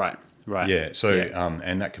them. Right. Right. Yeah. So,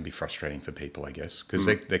 and that can be frustrating for people, I guess, because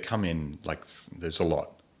they come in like there's a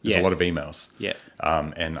lot. There's a lot of emails. Yeah.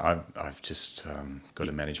 And I've just got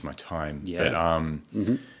to manage my time. Yeah. But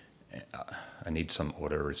I need some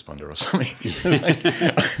autoresponder or something.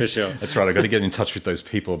 For sure. That's right. I got to get in touch with those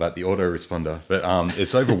people about the autoresponder. But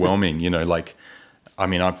it's overwhelming. Like, I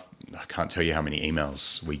mean, I can't tell you how many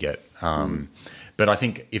emails we get. But I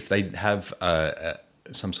think if they have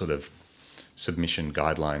some sort of submission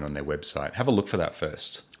guideline on their website, have a look for that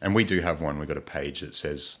first. And we do have one. We've got a page that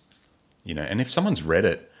says, and if someone's read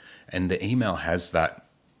it and the email has that,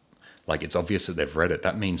 like it's obvious that they've read it,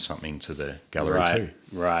 that means something to the gallery too.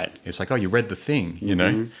 Right. It's like, oh, you read the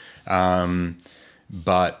thing,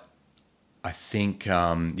 But I think,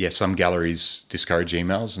 some galleries discourage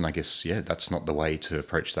emails, and I guess, that's not the way to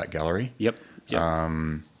approach that gallery. Yep.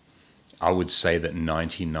 I would say that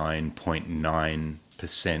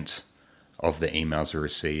 99.9% of the emails we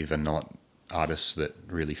receive are not artists that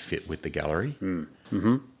really fit with the gallery.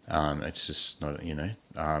 It's just not,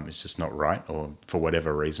 it's just not right, or for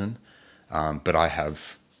whatever reason. But I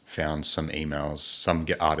have found some emails, some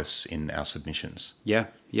artists in our submissions. Yeah.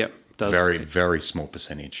 Yep. Very, very small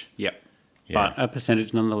percentage. Yep. Yeah. But a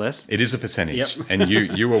percentage nonetheless. It is a percentage. Yep. And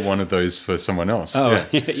you were one of those for someone else. Oh,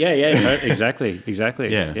 yeah. Exactly.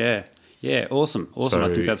 Yeah. Yeah. Awesome. So,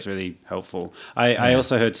 I think that's really helpful. I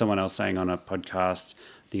also heard someone else saying on a podcast,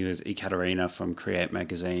 I think it was Ekaterina from Create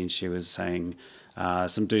Magazine, she was saying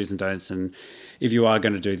some do's and don'ts. And if you are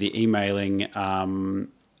going to do the emailing,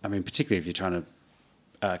 particularly if you're trying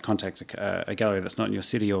to contact a gallery that's not in your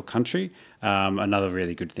city or country, another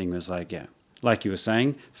really good thing was like you were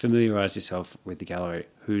saying, familiarize yourself with the gallery.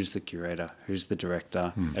 Who's the curator? Who's the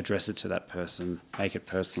director? Address it to that person. Make it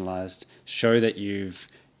personalized. Show that you've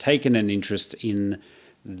taken an interest in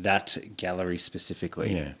that gallery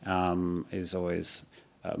specifically. Is always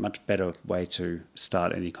a much better way to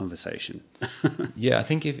start any conversation. Yeah, I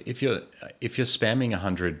think if you're spamming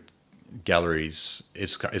 100 galleries,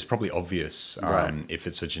 it's probably obvious if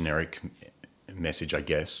it's a generic message, I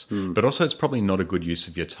guess. But also it's probably not a good use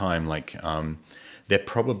of your time. Like there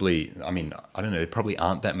probably, I don't know, there probably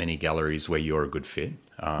aren't that many galleries where you're a good fit.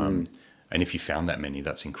 And if you found that many,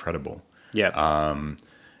 that's incredible. Yeah.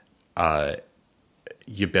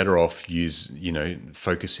 You're better off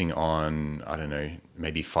focusing on, I don't know,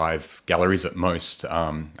 maybe 5 galleries at most.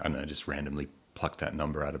 I don't know, just randomly pluck that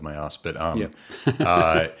number out of my ass. But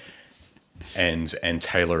and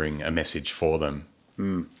tailoring a message for them.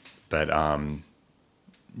 But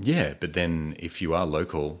but then if you are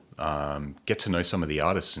local, get to know some of the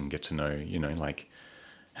artists and get to know, I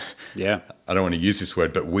don't want to use this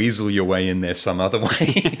word, but weasel your way in there some other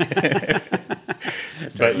way.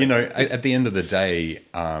 But, at the end of the day,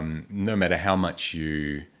 no matter how much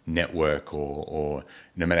you network or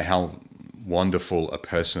no matter how wonderful a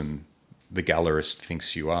person the gallerist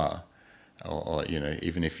thinks you are, or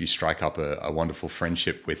even if you strike up a wonderful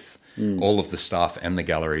friendship with all of the staff and the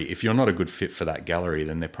gallery, if you're not a good fit for that gallery,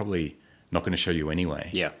 then they're probably not going to show you anyway.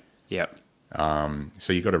 Yeah.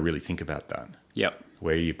 So you've got to really think about that. Yep.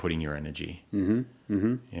 Where are you putting your energy?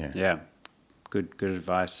 Yeah. Good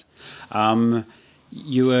advice.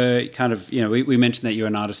 You were kind of, we mentioned that you're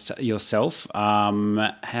an artist yourself.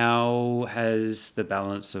 How has the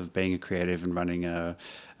balance of being a creative and running a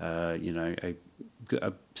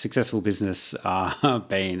successful business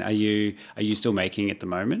been? Are you still making at the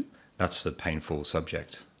moment? That's a painful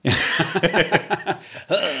subject.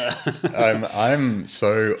 I'm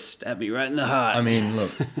so... Stab me right in the heart. I mean,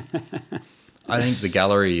 look, I think the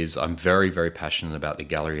gallery is... I'm very, very passionate about the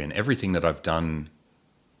gallery, and everything that I've done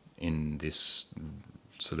in this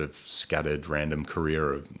sort of scattered, random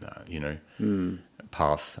career of,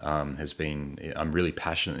 path has been... I'm really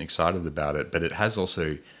passionate and excited about it, but it has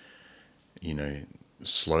also,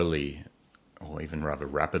 slowly, or even rather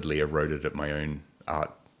rapidly, eroded at my own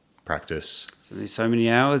art practice. So there's so many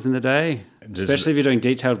hours in the day, especially if you're doing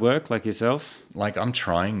detailed work like yourself. Like I've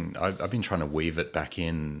been trying to weave it back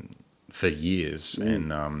in for years,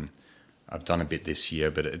 and I've done a bit this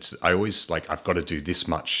year, but I always I've got to do this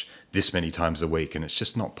many times a week, and it's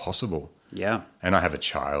just not possible. Yeah. And I have a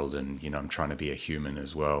child, and I'm trying to be a human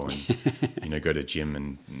as well, and go to gym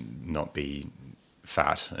and not be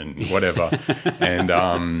fat and whatever, and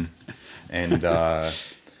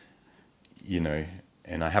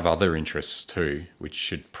and I have other interests too, which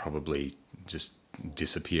should probably just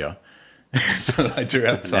disappear. So that I do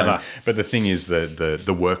have time. Never. But the thing is, the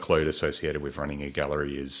workload associated with running a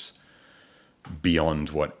gallery is beyond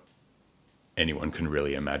what anyone can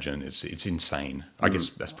really imagine. It's insane. I guess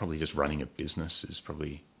that's probably just running a business is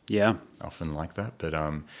probably often like that. But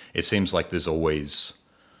it seems like there's always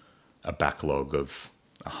a backlog of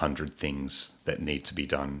 100 things that need to be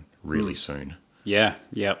done really soon. Yeah.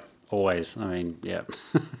 Yep. Always. I mean, yeah.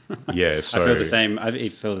 Yeah, so I feel the same. I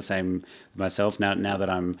feel the same myself now that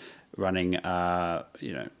I'm running,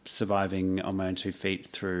 surviving on my own 2 feet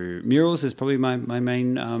through murals is probably my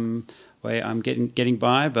main way I'm getting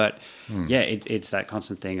by. But yeah, it's that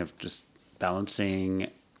constant thing of just balancing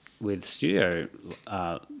with studio,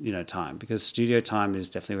 time, because studio time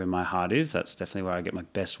is definitely where my heart is. That's definitely where I get my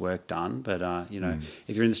best work done. But,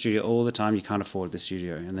 if you're in the studio all the time, you can't afford the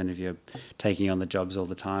studio. And then if you're taking on the jobs all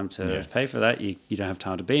the time to pay for that, you don't have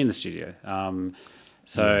time to be in the studio.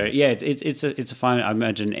 It's a fine. I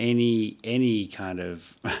imagine any kind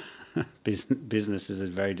of business is a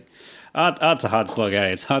very art's a hard slog.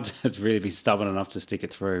 It's hard to really be stubborn enough to stick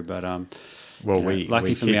it through. But we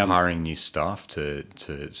lucky keep hiring new staff to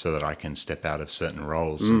so that I can step out of certain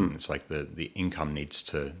roles, and it's like the income needs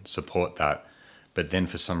to support that. But then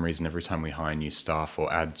for some reason, every time we hire new staff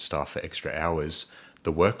or add staff for extra hours,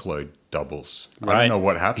 the workload doubles. Right. I don't know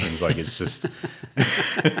what happens. Like, it's just.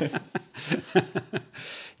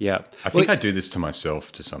 Yeah, I think I do this to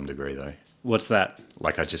myself to some degree, though. What's that?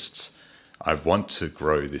 Like, I want to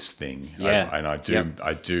grow this thing. Yeah.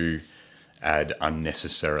 I do add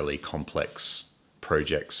unnecessarily complex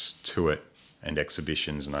projects to it and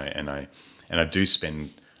exhibitions, and I do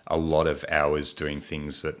spend a lot of hours doing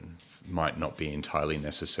things that might not be entirely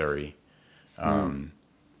necessary. And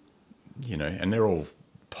they're all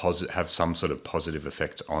have some sort of positive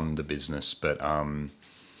effect on the business, but I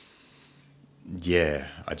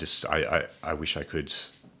wish I could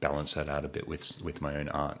balance that out a bit with my own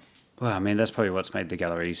art. Well, I mean, that's probably what's made the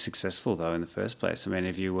gallery successful, though, in the first place. I mean,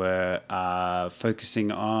 if you were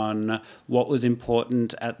focusing on what was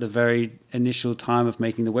important at the very initial time of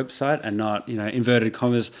making the website and not, inverted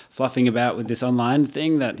commas, fluffing about with this online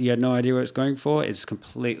thing that you had no idea what it's going for, it's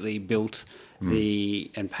completely built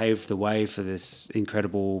and paved the way for this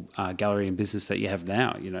incredible gallery and business that you have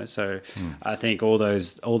now. So I think all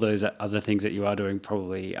those other things that you are doing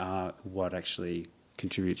probably are what actually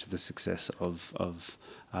contribute to the success of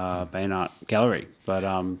Beinart Gallery. But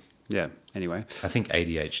anyway. I think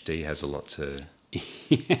ADHD has a lot to...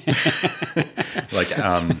 like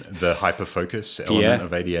the hyperfocus element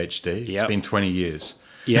of ADHD. It's been 20 years.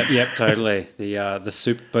 Yep, totally.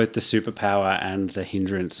 Both the superpower and the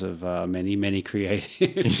hindrance of many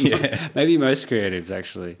creatives. Maybe most creatives,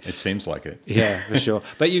 actually. It seems like it. Yeah, for sure.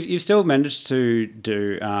 But you've still managed to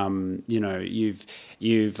do.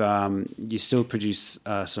 You still produce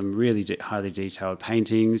some really highly detailed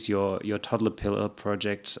paintings. Your toddler pillar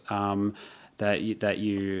project that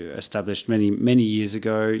you established many years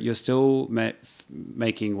ago. You're still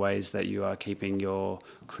making ways that you are keeping your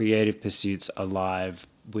creative pursuits alive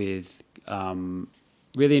with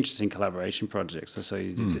really interesting collaboration projects. So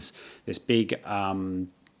you did this big.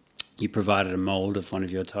 You provided a mold of one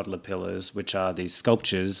of your toddler pillars, which are these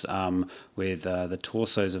sculptures with the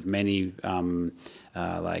torsos of many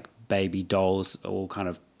like baby dolls, all kind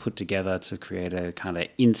of put together to create a kind of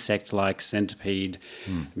insect-like centipede,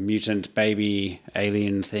 mutant baby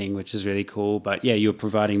alien thing, which is really cool. But yeah, you're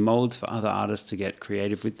providing molds for other artists to get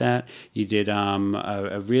creative with that. You did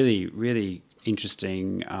a really, really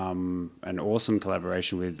interesting and awesome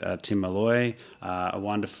collaboration with Tim Malloy, a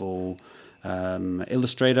wonderful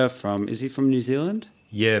illustrator is he from New Zealand?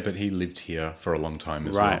 Yeah, but he lived here for a long time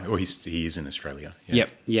as well. Or he is in Australia. Yeah.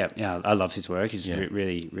 Yep. I love his work. He's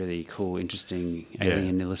really, really cool, interesting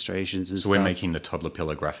alien illustrations and stuff. So we're making the Toddler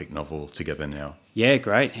Pillar graphic novel together now. Yeah,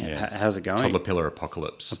 great. Yeah. How's it going? Toddler Pillar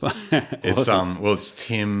Apocalypse. Awesome. It's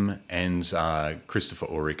Tim and Christopher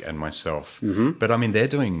Ulrich and myself. Mm-hmm. But I mean, they're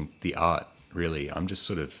doing the art, really. I'm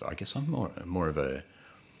just I guess I'm more of a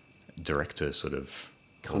director sort of.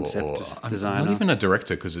 Concept designer. I'm not even a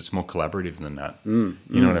director because it's more collaborative than that. You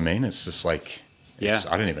know what I mean? It's just like,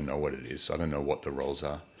 I don't even know what it is. I don't know what the roles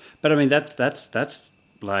are. But I mean, that's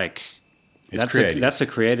like, creative. That's a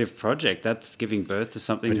creative project. That's giving birth to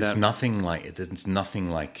something. But it's nothing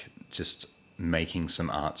like just making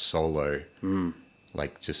some art solo,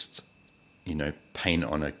 like just paint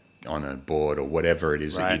on a board or whatever it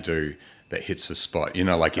is that you do that hits the spot.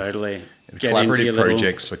 Like totally. Collaborative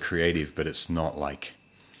projects are creative, but it's not like.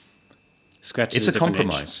 It's a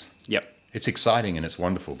compromise. Yep. It's exciting and it's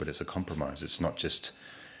wonderful, but it's a compromise. It's not just,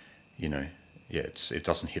 it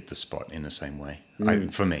doesn't hit the spot in the same way.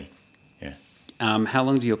 For me, yeah. How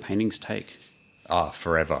long do your paintings take?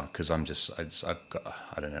 Forever, because I'm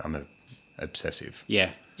obsessive. Yeah.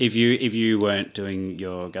 If you weren't doing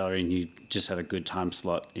your gallery and you just had a good time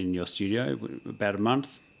slot in your studio, about a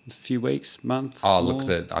month, a few weeks, month? Oh, look,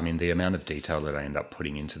 the amount of detail that I end up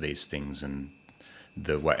putting into these things and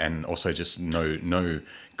the way, and also just no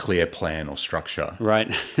clear plan or structure.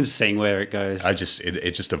 Right. Seeing where it goes. It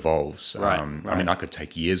just evolves. Right, I mean, I could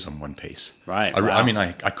take years on one piece. Right, I wow. mean,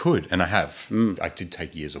 I could, and I have. I did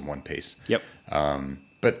take years on one piece. Yep.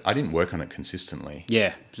 But I didn't work on it consistently.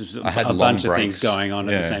 Yeah. I had a long bunch of breaks. things going on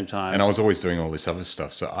at the same time. And I was always doing all this other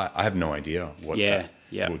stuff. So I have no idea what that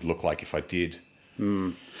would look like if I did.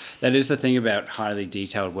 That is the thing about highly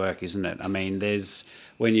detailed work, isn't it? I mean,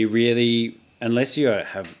 when you really, unless you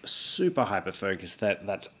have super hyper focus,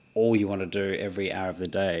 that's all you want to do every hour of the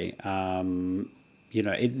day. You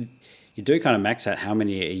do kind of max out how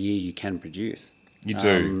many a year you can produce. You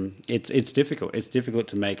do. It's difficult. It's difficult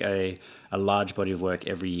to make a large body of work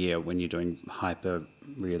every year when you're doing hyper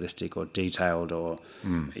realistic or detailed or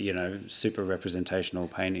super representational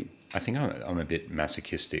painting. I think I'm a bit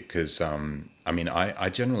masochistic because I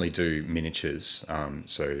generally do miniatures.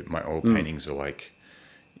 So my oil paintings are like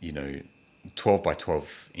 12 by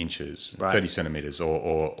 12 inches, Right. 30 centimeters,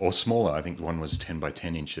 or smaller. I think one was 10 by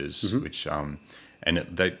 10 inches, which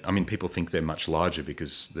people think they're much larger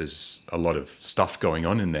because there's a lot of stuff going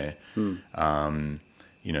on in there.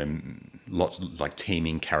 Lots like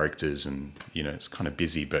teeming characters, and it's kind of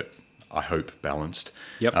busy, but I hope balanced.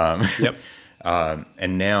 Yep. Yep.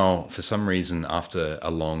 And now, for some reason, after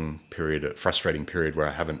a frustrating period where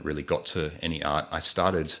I haven't really got to any art, I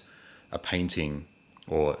started a painting,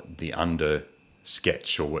 or the under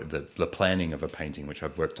sketch, or the planning of a painting, which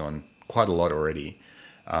I've worked on quite a lot already.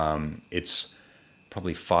 It's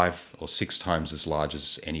probably 5 or 6 times as large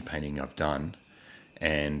as any painting I've done,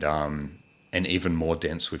 and even more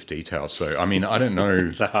dense with detail. So, I mean, I don't know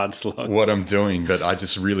It's a hard slog. what I'm doing, but I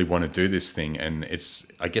just really want to do this thing. And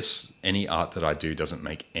I guess any art that I do doesn't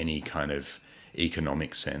make any kind of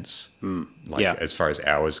economic sense. As far as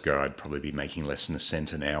hours go, I'd probably be making less than a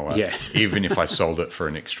cent an hour, even if I sold it for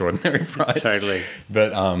an extraordinary price. Totally. But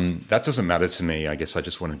that doesn't matter to me. I guess I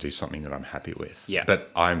just want to do something that I'm happy with. Yeah.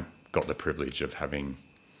 But I've got the privilege of having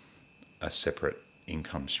a separate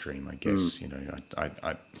income stream, I guess. You're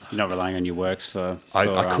not relying on your works for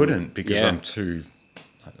I couldn't because yeah.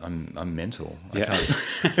 I'm mental. Yeah.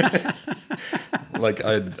 I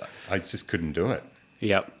can't. I just couldn't do it.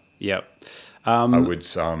 Yep. I would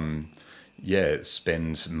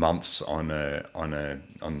spend months on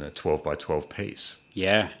a 12 by 12 piece.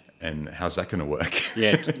 Yeah. And how's that going to work?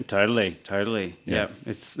 Yeah, totally. Yeah,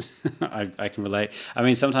 it's I can relate. I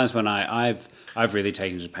mean, sometimes when I've really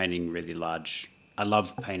taken to painting really large. I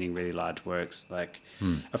love painting really large works. Like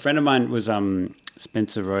a friend of mine was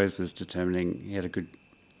Spencer Rose was determining. He had a good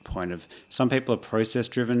point of some people are process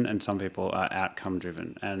driven and some people are outcome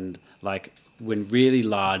driven. And like when really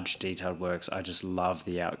large detailed works, I just love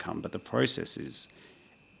the outcome, but the process is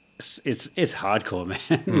it's hardcore,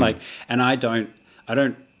 man. And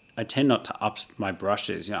I tend not to up my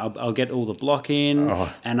brushes. I'll get all the block in,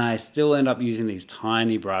 and I still end up using these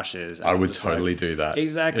tiny brushes. I would totally do that.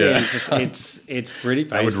 Exactly. Yeah. It's pretty painstaking.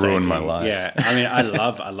 That would ruin my life. Yeah. I mean, I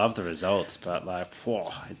love the results, but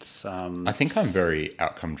it's. I think I'm very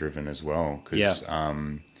outcome driven as well because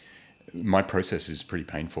my process is pretty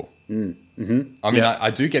painful. Mm-hmm. I mean,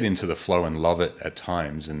 I do get into the flow and love it at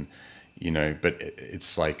times, and but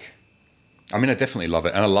it's like. I mean, I definitely love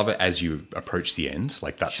it, and I love it as you approach the end.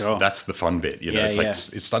 Like that's the fun bit, It's like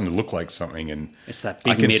it's starting to look like something, and it's that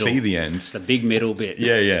big I can middle. see the end. It's the big middle bit.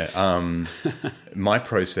 Yeah. My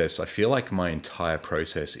process, I feel like my entire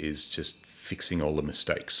process is just fixing all the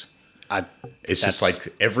mistakes. It's just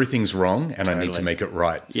like everything's wrong, and I need to make it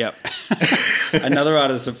right. Yep. Another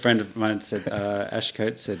artist, a friend of mine said, Ash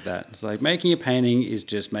Coates said that. It's like making a painting is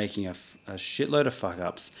just making a shitload of fuck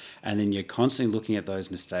ups, and then you're constantly looking at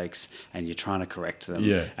those mistakes and you're trying to correct them.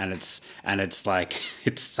 Yeah. And it's like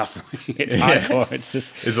it's suffering. It's hardcore. It's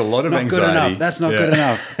just there's a lot of not anxiety. Good enough. That's not good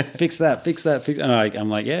enough. Fix that. And I'm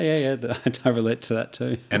like, yeah. I relate to that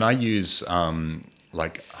too. And I use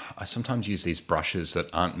I sometimes use these brushes that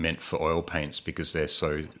aren't meant for oil paints because they're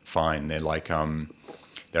so fine. They're like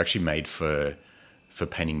they're actually made for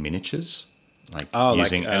painting miniatures,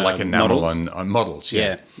 using like enamel on models.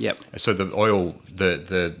 Yeah. Yep. So the oil, the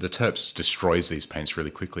terps destroys these paints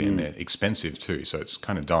really quickly, and they're expensive too. So it's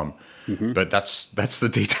kind of dumb, but that's the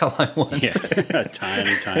detail I want. Yeah,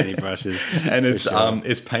 tiny brushes, and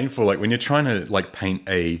it's painful. Like when you're trying to paint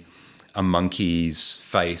a monkey's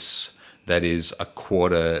face that is a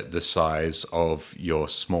quarter the size of your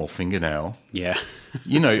small fingernail. Yeah.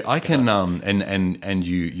 I can and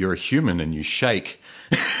you're a human and you shake.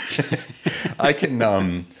 I can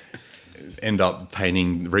end up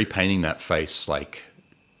repainting that face like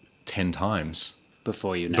 10 times.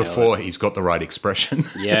 before you nail before it. he's got the right expression.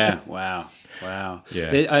 Yeah, wow.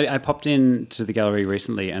 Yeah. I popped into the gallery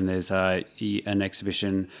recently, and there's an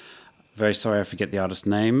exhibition. Very sorry, I forget the artist's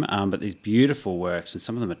name, but these beautiful works, and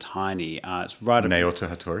some of them are tiny. It's right Naoto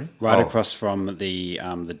Hattori? across from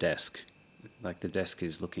the desk. Like the desk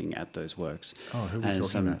is looking at those works. Oh, who are we and talking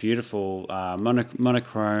some about? beautiful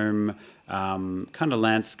monochrome kind of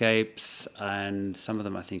landscapes, and some of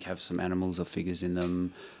them I think have some animals or figures in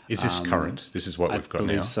them. Is this current? This is what I we've got now?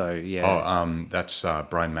 believe so, yeah. Oh, that's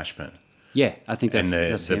Brian Mashburn. Yeah, I think that's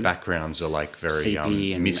And that's the him. backgrounds are like very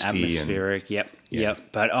Seepy and misty atmospheric. Yep.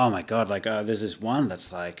 But oh my god, like there's this one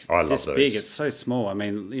that's like I love this those. big. It's so small. I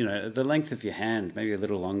mean, the length of your hand, maybe a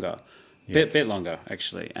little longer, bit longer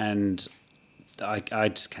actually. And I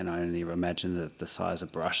just can only imagine the size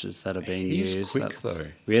of brushes that are being used. He's quick though.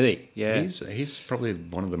 Really, yeah. He's probably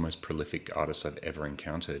one of the most prolific artists I've ever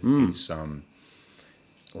encountered.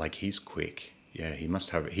 He's quick. Yeah,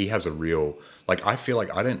 he has a real, like, I feel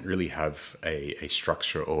like I don't really have a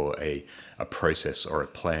structure or a process or a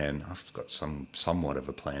plan. I've got somewhat of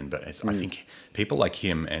a plan, but I think people like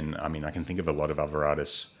him, and I mean, I can think of a lot of other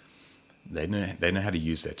artists, they know how to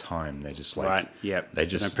use their time. They're just like, Right, yeah. They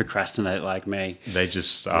just don't procrastinate like me. They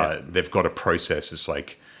just, they've got a process. It's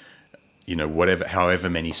like, however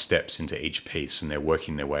many steps into each piece, and they're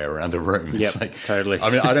working their way around the room. It's Yep, like, totally. I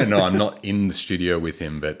mean, I don't know. I'm not in the studio with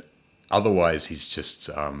him, but otherwise he's just,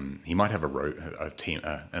 he might have a team,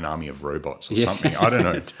 an army of robots or something. I don't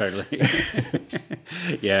know. Totally.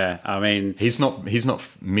 Yeah, I mean, He's not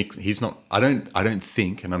mixed. He's not, I don't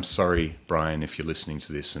think, and I'm sorry, Brian, if you're listening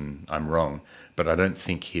to this and I'm wrong, but I don't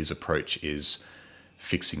think his approach is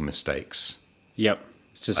fixing mistakes. yep.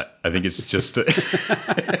 It's just I think it's just,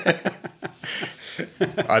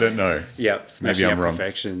 I don't know. yeah, smashing I'm out wrong.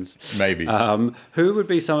 perfections. Maybe. Who would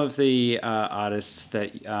be some of the artists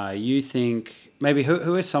that you think, maybe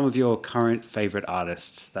who are some of your current favorite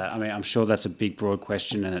artists that, I mean, I'm sure that's a big, broad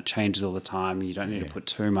question and it changes all the time. You don't need to put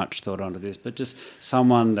too much thought onto this, but just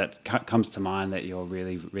someone that comes to mind that you're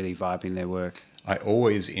really, really vibing their work. I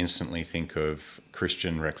always instantly think of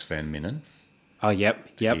Christian Rex Van Minnen. Oh, yep.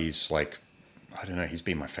 He's like, I don't know, he's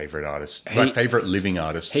been my favorite artist, my favorite living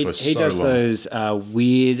artist for so He does long. those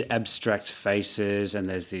weird abstract faces, and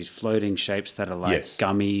there's these floating shapes that are like Yes.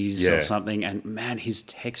 gummies Yeah. or something. And man, his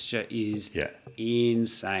texture is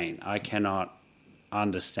insane. I cannot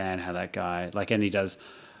understand how that guy, like, and he does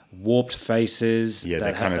warped faces. Yeah, that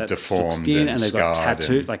they're kind of have that deformed skin, and they've got scarred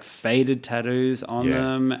tattoo, and- like faded tattoos on Yeah.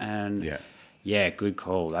 them. And Yeah. good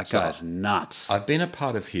call. That guy's nuts. I've been a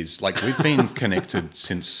part of his, like, we've been connected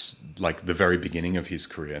since like the very beginning of his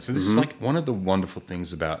career. So this is like one of the wonderful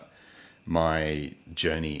things about my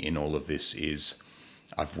journey in all of this is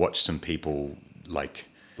I've watched some people like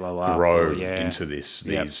Blow up, grow yeah. into these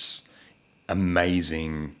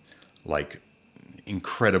amazing, like,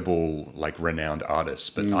 incredible, like, renowned artists.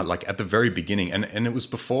 But like at the very beginning, and it was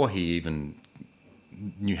before he even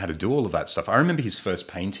knew how to do all of that stuff. I remember his first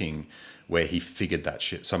painting where he figured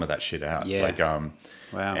some of that shit out. Yeah. Like,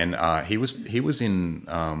 Wow. And he was in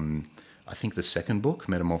I think the second book,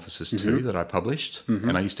 Metamorphosis 2, that I published.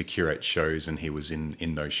 And I used to curate shows, and he was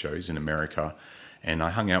in those shows in America, and I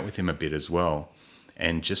hung out with him a bit as well.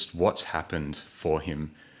 And just what's happened for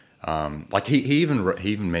him, like he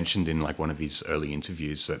even mentioned in like one of his early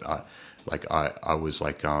interviews that I was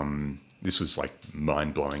like, this was like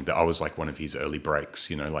mind blowing, that I was like one of his early breaks.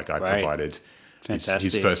 Like I provided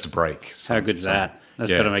his first break. How good's that?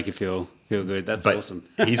 That's got to make you feel good. That's awesome.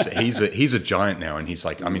 he's a giant now, and he's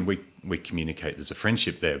like, I mean, we communicate. There's a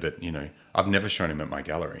friendship there, but I've never shown him at my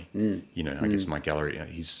gallery. I guess my gallery,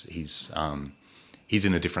 he's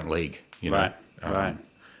in a different league. Right.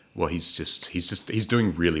 Well, he's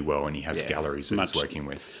doing really well, and he has galleries that he's working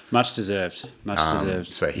with. Much deserved.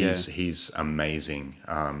 So he's amazing.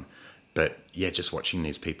 But yeah, just watching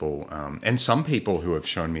these people, and some people who have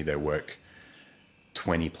shown me their work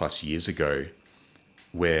 20 plus years ago,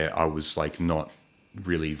 where I was like not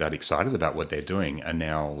really that excited about what they're doing, are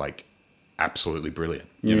now like absolutely brilliant.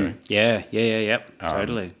 You know? Yep.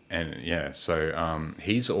 Totally. And yeah, so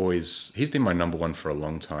he's been my number one for a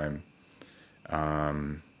long time.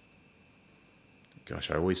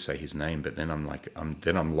 Gosh, I always say his name, but then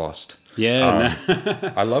I'm lost. Yeah.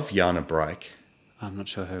 I love Jana Breik. I'm not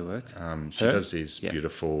sure her work. She does these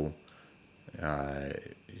beautiful,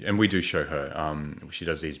 and we do show her. She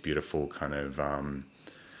does these beautiful kind of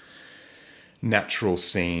natural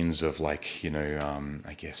scenes of like,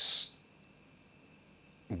 I guess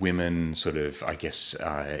women sort of,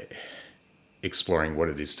 exploring what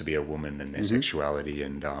it is to be a woman and their sexuality,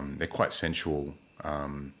 and they're quite sensual,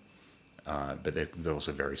 but they're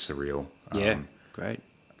also very surreal. great.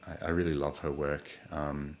 I really love her work.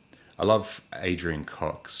 I love Adrian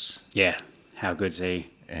Cox. Yeah, how good's he?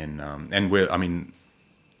 And we're, I mean,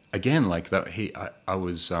 again, like that, I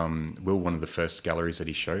was, we were one of the first galleries that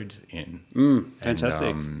he showed in.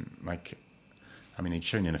 Fantastic. And, he'd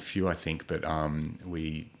shown in a few, I think, but I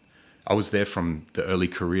was there from the early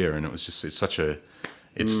career, and it was just,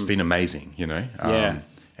 it's been amazing, you know? Yeah.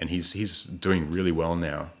 And he's doing really well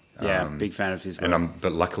now. Yeah, big fan of his work.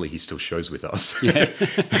 But luckily he still shows with us. Yeah.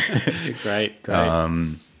 Great.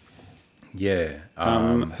 Yeah.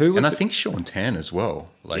 Who would and I think Sean Tan as well.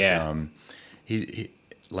 Like, Yeah. He's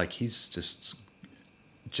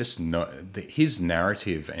just not his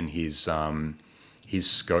narrative and his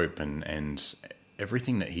scope and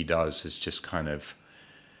everything that he does is just kind of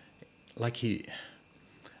like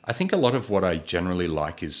I think a lot of what I generally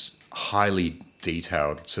like is highly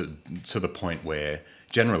detailed to the point where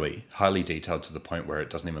it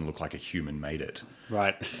doesn't even look like a human made it.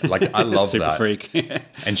 Right. Like, I love Super that. freak.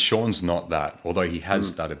 And Sean's not that, although he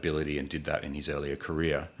has that ability and did that in his earlier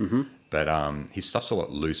career. Mm-hmm. But his stuff's a lot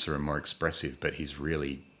looser and more expressive, but he's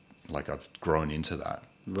really, like, I've grown into that.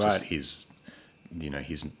 Right. Just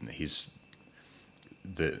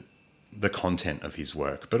the content of his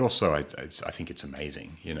work, but also I think it's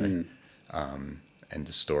amazing, you know, and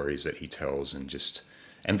the stories that he tells and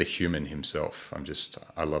the human himself.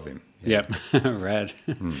 I love him. Yeah. Yep. Rad.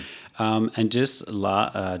 And just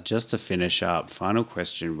to finish up, final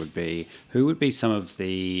question would be, who would be some of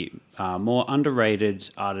the more underrated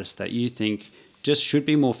artists that you think just should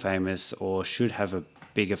be more famous or should have a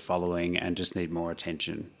bigger following and just need more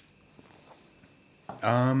attention?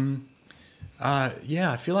 I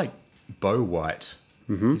feel like Bo White.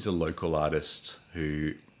 He's a local artist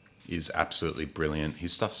who is absolutely brilliant.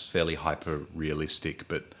 His stuff's fairly hyper realistic,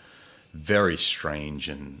 but very strange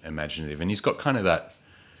and imaginative. And he's got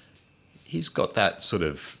that sort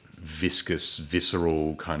of viscous,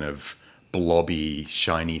 visceral, kind of blobby,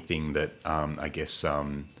 shiny thing that I guess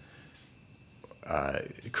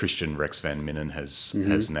Christian Rex Van Minnen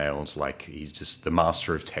has nailed. Like, he's just the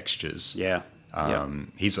master of textures. Yeah.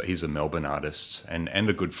 He's a Melbourne artist and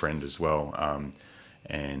a good friend as well.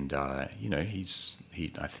 I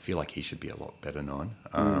feel like he should be a lot better known.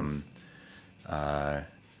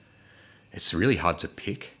 It's really hard to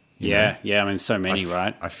pick. You know? I mean, so many,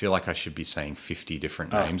 right? I feel like I should be saying 50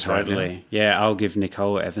 different names right now. Totally. Yeah, I'll give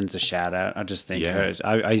Nicole Evans a shout out. I just think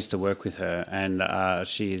I used to work with her, and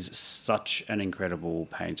she is such an incredible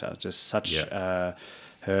painter. Just such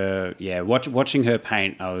watching her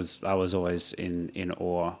paint, I was always in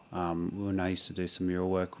awe. When I used to do some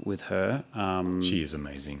mural work with her, she is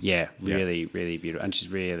amazing. Yeah, really, really beautiful, and she's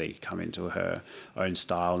really come into her own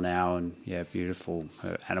style now. And beautiful.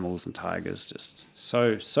 Her animals and tigers, just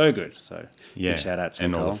so good. So big shout out to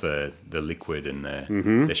Nicole. All of the liquid and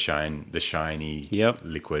the shiny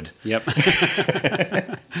liquid. Yep,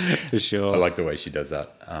 for sure. I like the way she does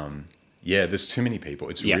that. There's too many people.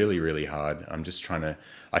 It's really, really hard. I'm just trying to.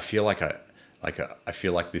 I feel like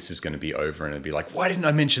this is going to be over, and it'd be like, why didn't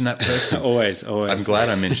I mention that person? Always. I'm glad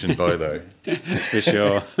I mentioned Bo though. For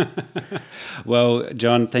sure. Well,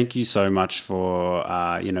 John, thank you so much for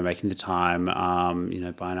making the time.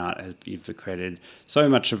 Beinart you've created so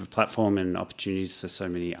much of a platform and opportunities for so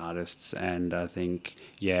many artists, and I think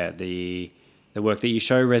the work that you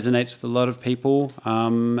show resonates with a lot of people.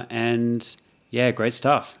 Great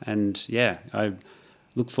stuff. And I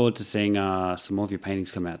look forward to seeing some more of your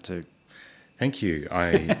paintings come out too. Thank you.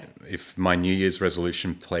 If my New Year's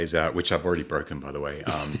resolution plays out, which I've already broken, by the way,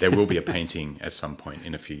 there will be a painting at some point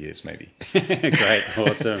in a few years, maybe. Great.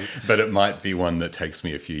 Awesome. But it might be one that takes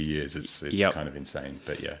me a few years. It's kind of insane.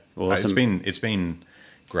 But awesome. It's been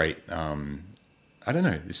great. I don't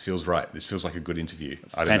know. This feels right. This feels like a good interview.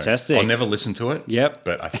 Fantastic. I'll never listen to it. Yep.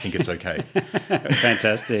 But I think it's okay.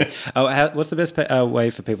 Fantastic. What's the best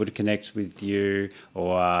way for people to connect with you,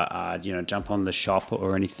 or jump on the shop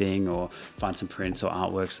or anything, or find some prints or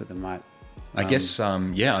artworks that they might? I guess.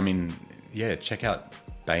 Check out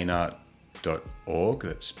Beinart.org.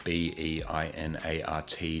 That's BEINART.org.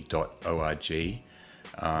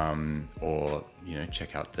 Or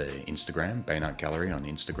check out the Instagram, Beinart Gallery on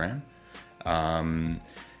Instagram. I'm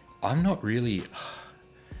not really.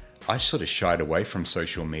 I sort of shied away from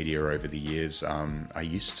social media over the years. I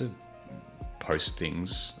used to post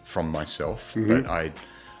things from myself, but I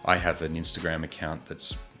have an Instagram account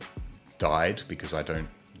that's died because I don't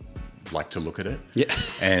like to look at it. Yeah.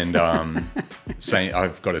 And saying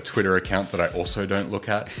I've got a Twitter account that I also don't look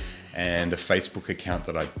at, and a Facebook account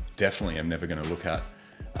that I definitely am never going to look at.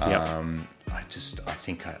 I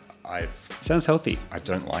think I've Sounds healthy. I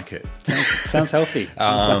don't like it. Sounds healthy.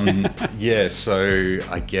 Yeah, so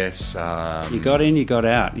I guess You got in, you got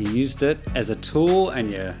out. You used it as a tool,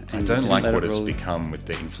 and I don't like what it's become with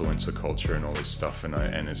the influencer culture and all this stuff, and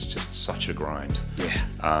it's just such a grind.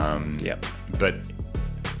 Yeah. Yep. But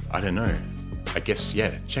I don't know. I guess,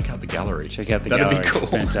 yeah, check out the gallery. Check out the That'd gallery. be cool.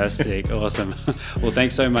 Fantastic. Awesome. Well,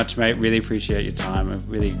 thanks so much, mate. Really appreciate your time.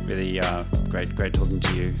 Really, really great talking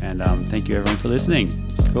to you. And thank you, everyone, for listening.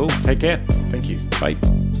 Cool. Take care. Thank you. Bye.